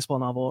writing the baseball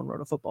novel and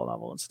wrote a football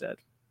novel instead.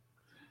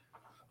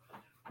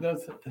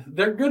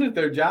 They're good at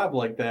their job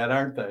like that,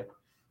 aren't they?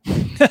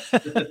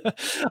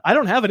 I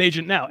don't have an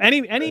agent now.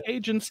 Any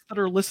agents that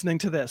are listening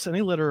to this,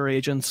 any literary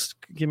agents,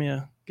 give me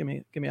a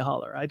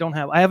holler. I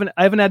haven't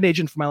had an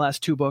agent for my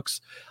last 2 books.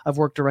 I've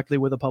worked directly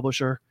with a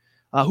publisher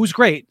who's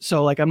great.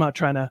 So like, I'm not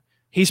trying to,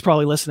 he's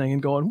probably listening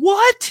and going,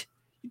 "What,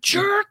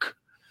 jerk?"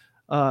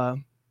 But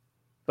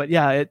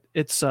yeah,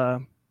 it's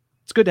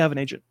good to have an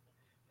agent.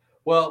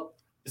 Well,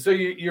 so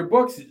your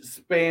books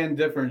span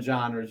different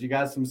genres. You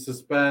got some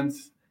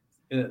suspense,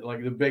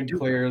 like The Big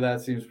Clear. That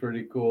seems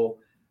pretty cool.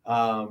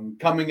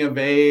 Coming of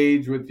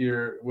age with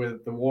the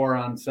War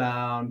on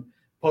Sound,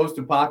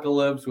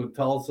 post-apocalypse with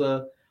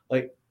Tulsa.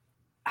 Like,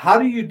 how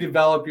do you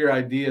develop your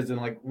ideas, and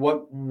like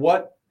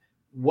what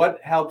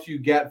helps you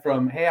get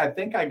from, hey, I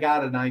think I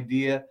got an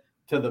idea,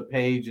 to the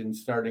page and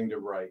starting to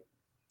write?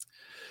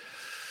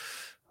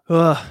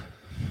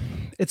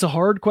 It's a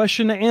hard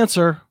question to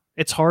answer.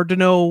 It's hard to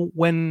know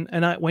when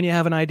you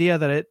have an idea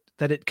that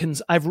it can.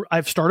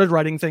 I've started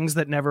writing things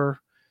that I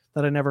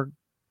never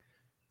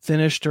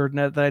finished, or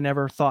that I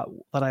never thought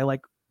that I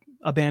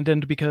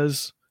abandoned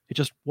because it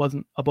just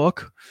wasn't a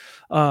book.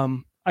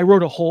 I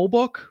wrote a whole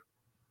book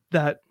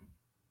that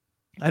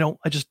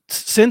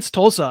since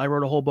Tulsa, I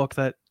wrote a whole book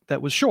that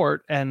was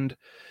short, and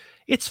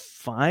it's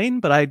fine,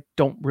 but I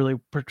don't really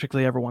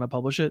particularly ever want to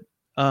publish it.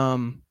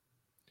 What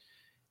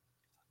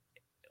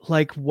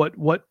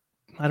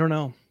I don't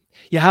know.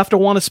 You have to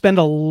want to spend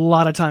a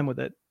lot of time with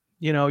it.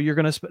 You're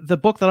going to the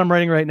book that I'm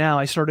writing right now,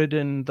 I started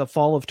in the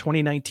summer of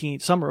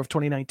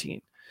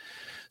 2019.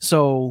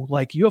 So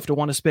you have to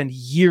want to spend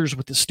years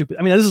with this this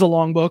is a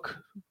long book,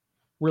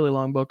 really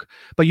long book,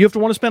 but you have to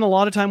want to spend a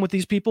lot of time with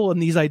these people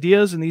and these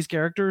ideas and these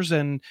characters.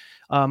 And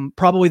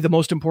probably the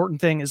most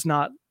important thing is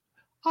not,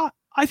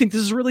 I think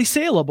this is really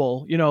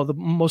saleable. The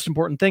most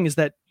important thing is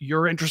that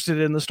you're interested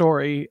in the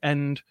story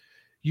and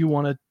you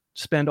want to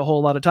spend a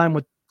whole lot of time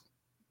with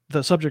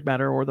the subject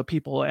matter or the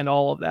people and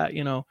all of that.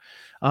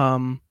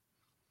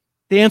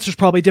 The answer is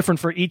probably different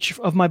for each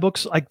of my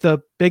books. Like The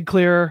Big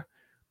Clear,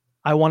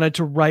 I wanted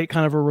to write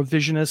kind of a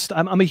revisionist.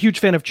 I'm a huge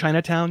fan of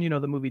Chinatown,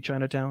 the movie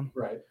Chinatown.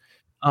 Right.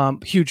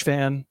 Huge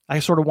fan. I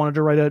sort of wanted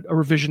to write a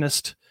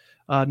revisionist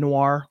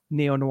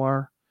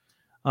neo-noir.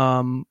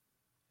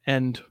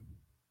 And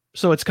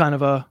so it's kind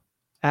of a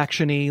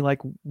action-y, like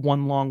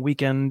one long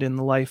weekend in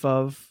the life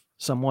of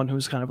someone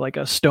who's kind of like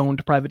a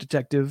stoned private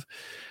detective.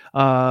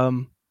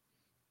 War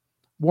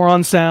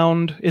on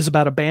Sound is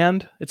about a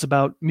band. It's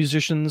about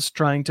musicians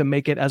trying to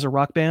make it as a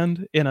rock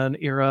band in an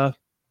era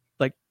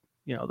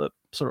the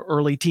sort of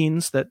early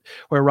teens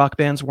where rock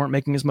bands weren't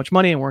making as much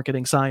money and weren't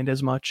getting signed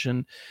as much.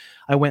 And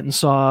I went and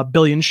saw a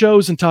billion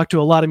shows and talked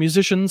to a lot of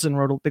musicians and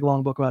wrote a big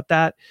long book about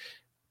that.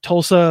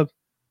 Tulsa,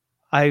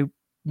 I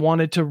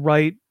wanted to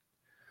write.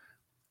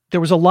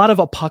 There was a lot of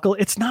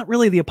apocalypse. It's not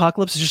really the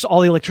apocalypse. It's just all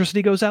the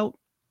electricity goes out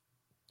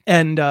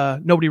and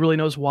nobody really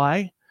knows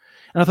why.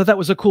 And I thought that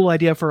was a cool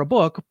idea for a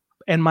book.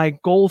 And my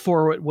goal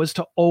for it was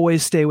to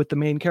always stay with the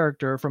main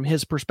character from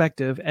his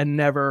perspective and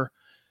never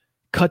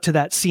cut to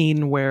that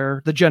scene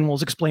where the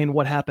generals explain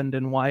what happened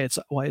and why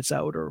it's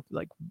out, or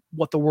like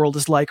what the world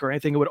is like or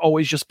anything. It would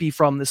always just be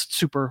from this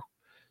super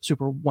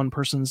one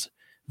person's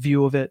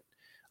view of it.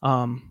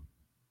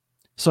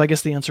 So I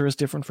guess the answer is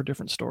different for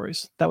different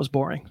stories. That was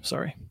boring.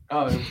 Sorry.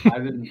 Oh, I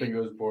didn't think it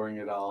was boring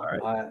at all. All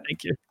right.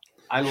 Thank you.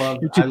 I love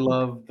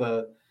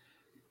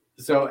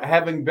so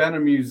having been a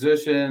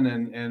musician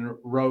and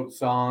wrote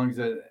songs,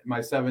 my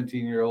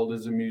 17-year-old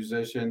is a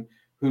musician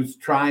who's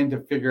trying to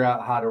figure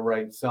out how to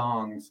write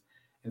songs.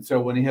 And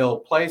so when he'll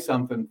play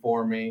something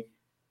for me,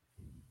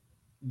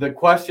 the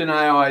question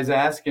I always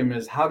ask him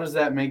is, how does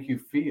that make you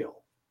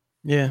feel?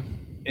 Yeah.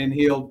 And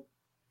he'll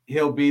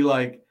be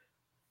like,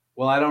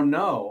 well, I don't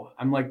know.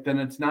 I'm like, then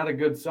it's not a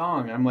good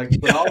song. I'm like,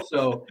 but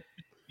also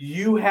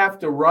you have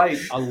to write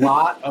a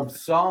lot of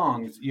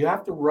songs. You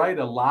have to write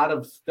a lot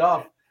of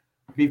stuff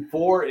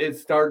before it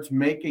starts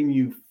making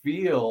you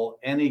feel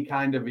any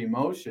kind of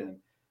emotion.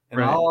 And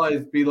Right. I'll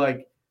always be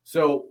like,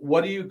 so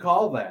what do you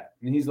call that?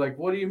 And he's like,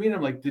 what do you mean?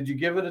 I'm like, did you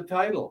give it a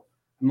title?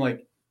 I'm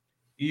like,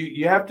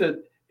 you have to,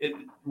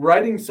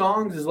 writing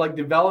songs is like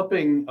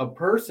developing a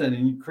person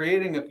and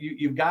creating,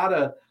 you've got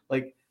to,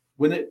 like,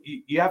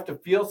 you have to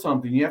feel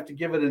something, you have to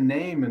give it a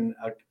name,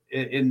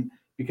 and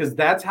because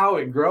that's how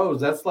it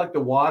grows. That's like the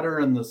water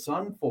and the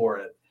sun for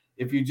it.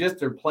 If you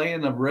just are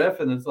playing a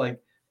riff and it's like,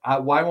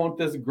 why won't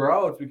this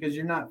grow? It's because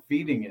you're not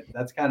feeding it.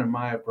 That's kind of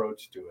my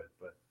approach to it.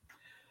 But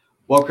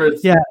well,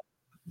 Chris, yeah.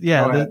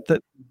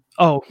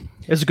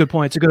 It's a good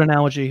point. It's a good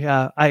analogy.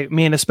 I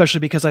mean,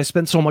 especially because I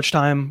spent so much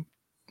time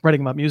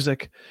writing about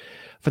music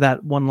for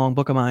that one long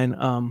book of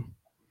mine.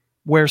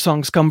 Where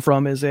songs come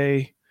from is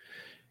a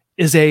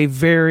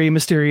very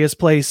mysterious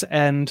place,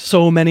 and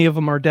so many of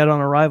them are dead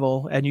on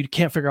arrival, and you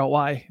can't figure out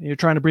why. You're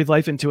trying to breathe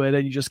life into it,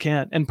 and you just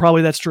can't. And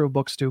probably that's true of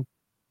books too.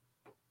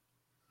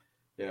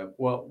 Yeah,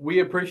 well, we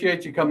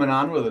appreciate you coming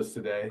on with us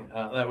today.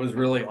 That was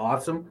really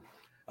awesome.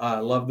 I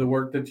love the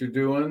work that you're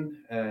doing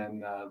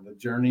and the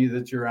journey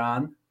that you're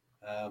on.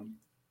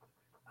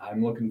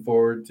 I'm looking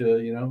forward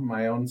to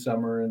my own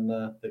summer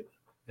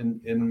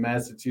in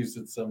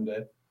Massachusetts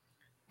someday.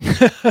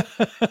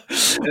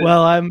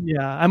 Well,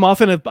 I'm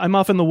off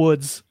in the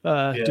woods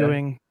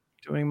doing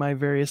my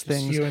various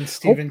things. You and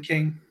Stephen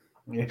King.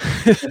 Yeah.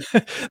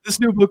 This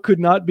new book could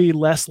not be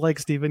less like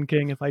Stephen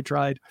King if I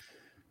tried.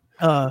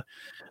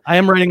 I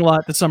am writing a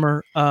lot this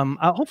summer.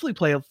 I'll hopefully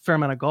play a fair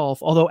amount of golf.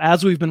 Although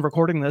as we've been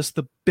recording this,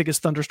 the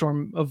biggest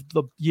thunderstorm of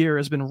the year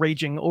has been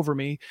raging over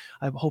me.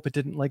 I hope it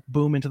didn't like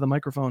boom into the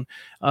microphone.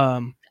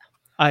 I'm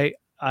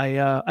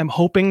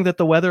hoping that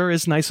the weather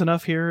is nice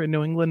enough here in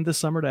New England this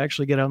summer to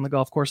actually get out on the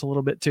golf course a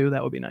little bit too.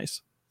 That would be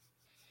nice.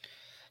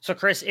 So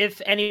Chris,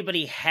 if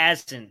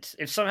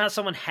somehow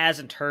someone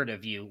hasn't heard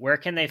of you, where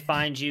can they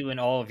find you and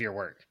all of your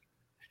work?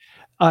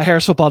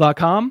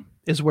 HarrisFootball.com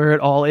is where it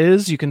all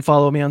is. You can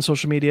follow me on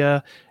social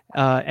media,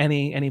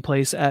 any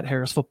place at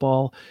Harris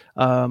Football.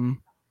 And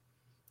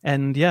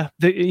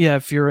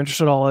if you're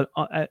interested at all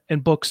in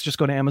books, just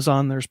go to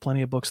Amazon. There's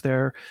plenty of books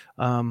there.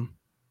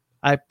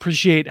 I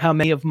appreciate how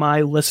many of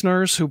my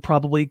listeners who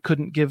probably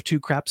couldn't give two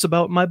craps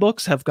about my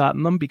books have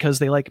gotten them because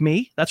they like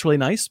me. That's really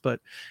nice. But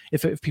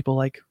if people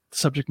like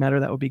subject matter,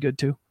 that would be good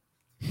too.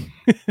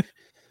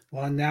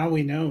 Well, now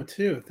we know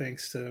too,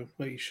 thanks to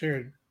what you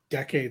shared.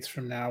 Decades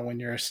from now,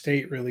 when your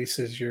estate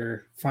releases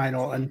your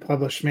final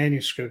unpublished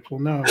manuscript, we'll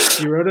know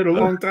you wrote it a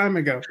long time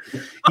ago.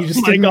 You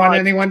just didn't want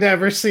anyone to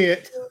ever see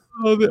it.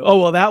 Oh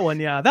well, that one,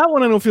 yeah, that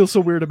one I don't feel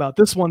so weird about.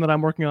 This one that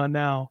I'm working on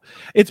now,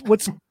 it's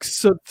what's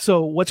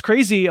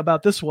crazy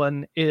about this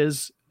one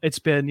is it's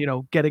been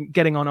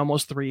getting on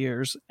almost 3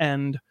 years,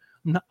 and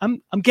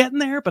I'm getting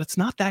there, but it's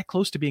not that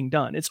close to being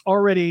done. It's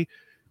already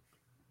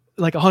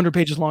like 100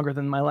 pages longer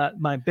than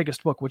my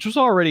biggest book, which was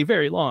already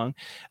very long.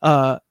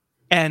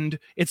 And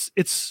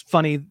it's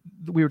funny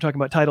we were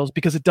talking about titles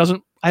because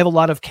I have a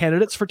lot of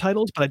candidates for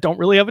titles, but I don't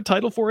really have a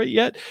title for it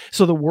yet.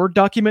 So the Word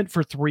document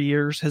for 3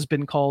 years has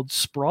been called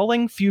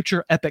Sprawling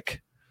Future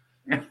Epic.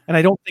 And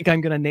I don't think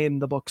I'm going to name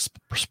the book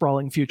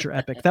Sprawling Future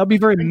Epic. That would be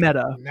very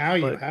meta. Now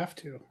you have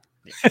to.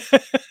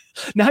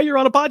 Now you're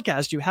on a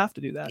podcast. You have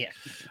to do that.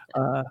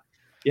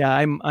 Yeah.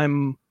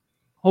 I'm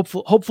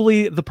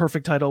hopefully the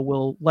perfect title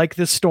will, like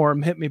this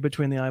storm, hit me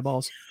between the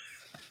eyeballs.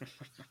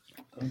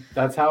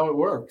 That's how it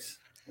works.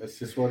 That's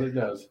just what it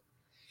does.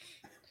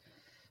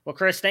 Well,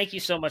 Chris, thank you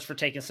so much for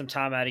taking some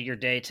time out of your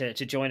day to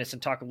join us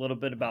and talk a little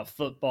bit about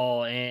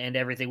football and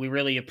everything. We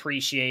really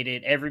appreciate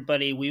it.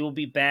 Everybody, we will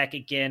be back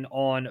again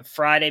on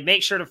Friday.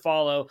 Make sure to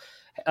follow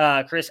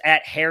Chris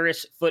at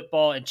Harris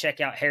Football and check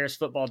out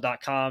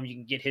harrisfootball.com. You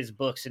can get his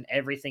books and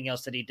everything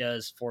else that he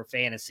does for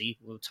fantasy.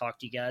 We'll talk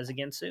to you guys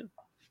again soon.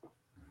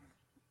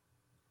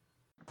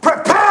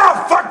 Prepare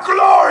for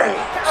glory!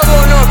 I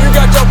don't know if you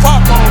got your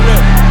popcorn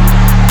ready.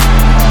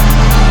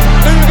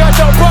 If you got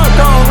your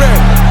popcorn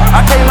ready.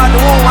 I came out the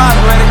womb, I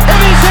was ready. And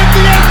he's hit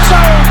the end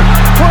zone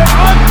for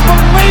an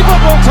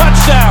unbelievable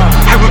touchdown.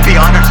 I would be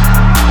honored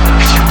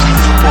if you played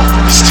football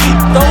for this team.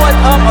 Throw it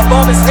up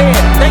above his head.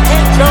 They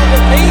can't jump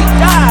with me.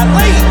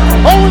 Golly.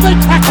 Oh, they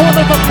tackle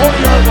him at the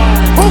 40-yard line.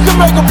 Who can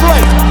make a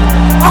play?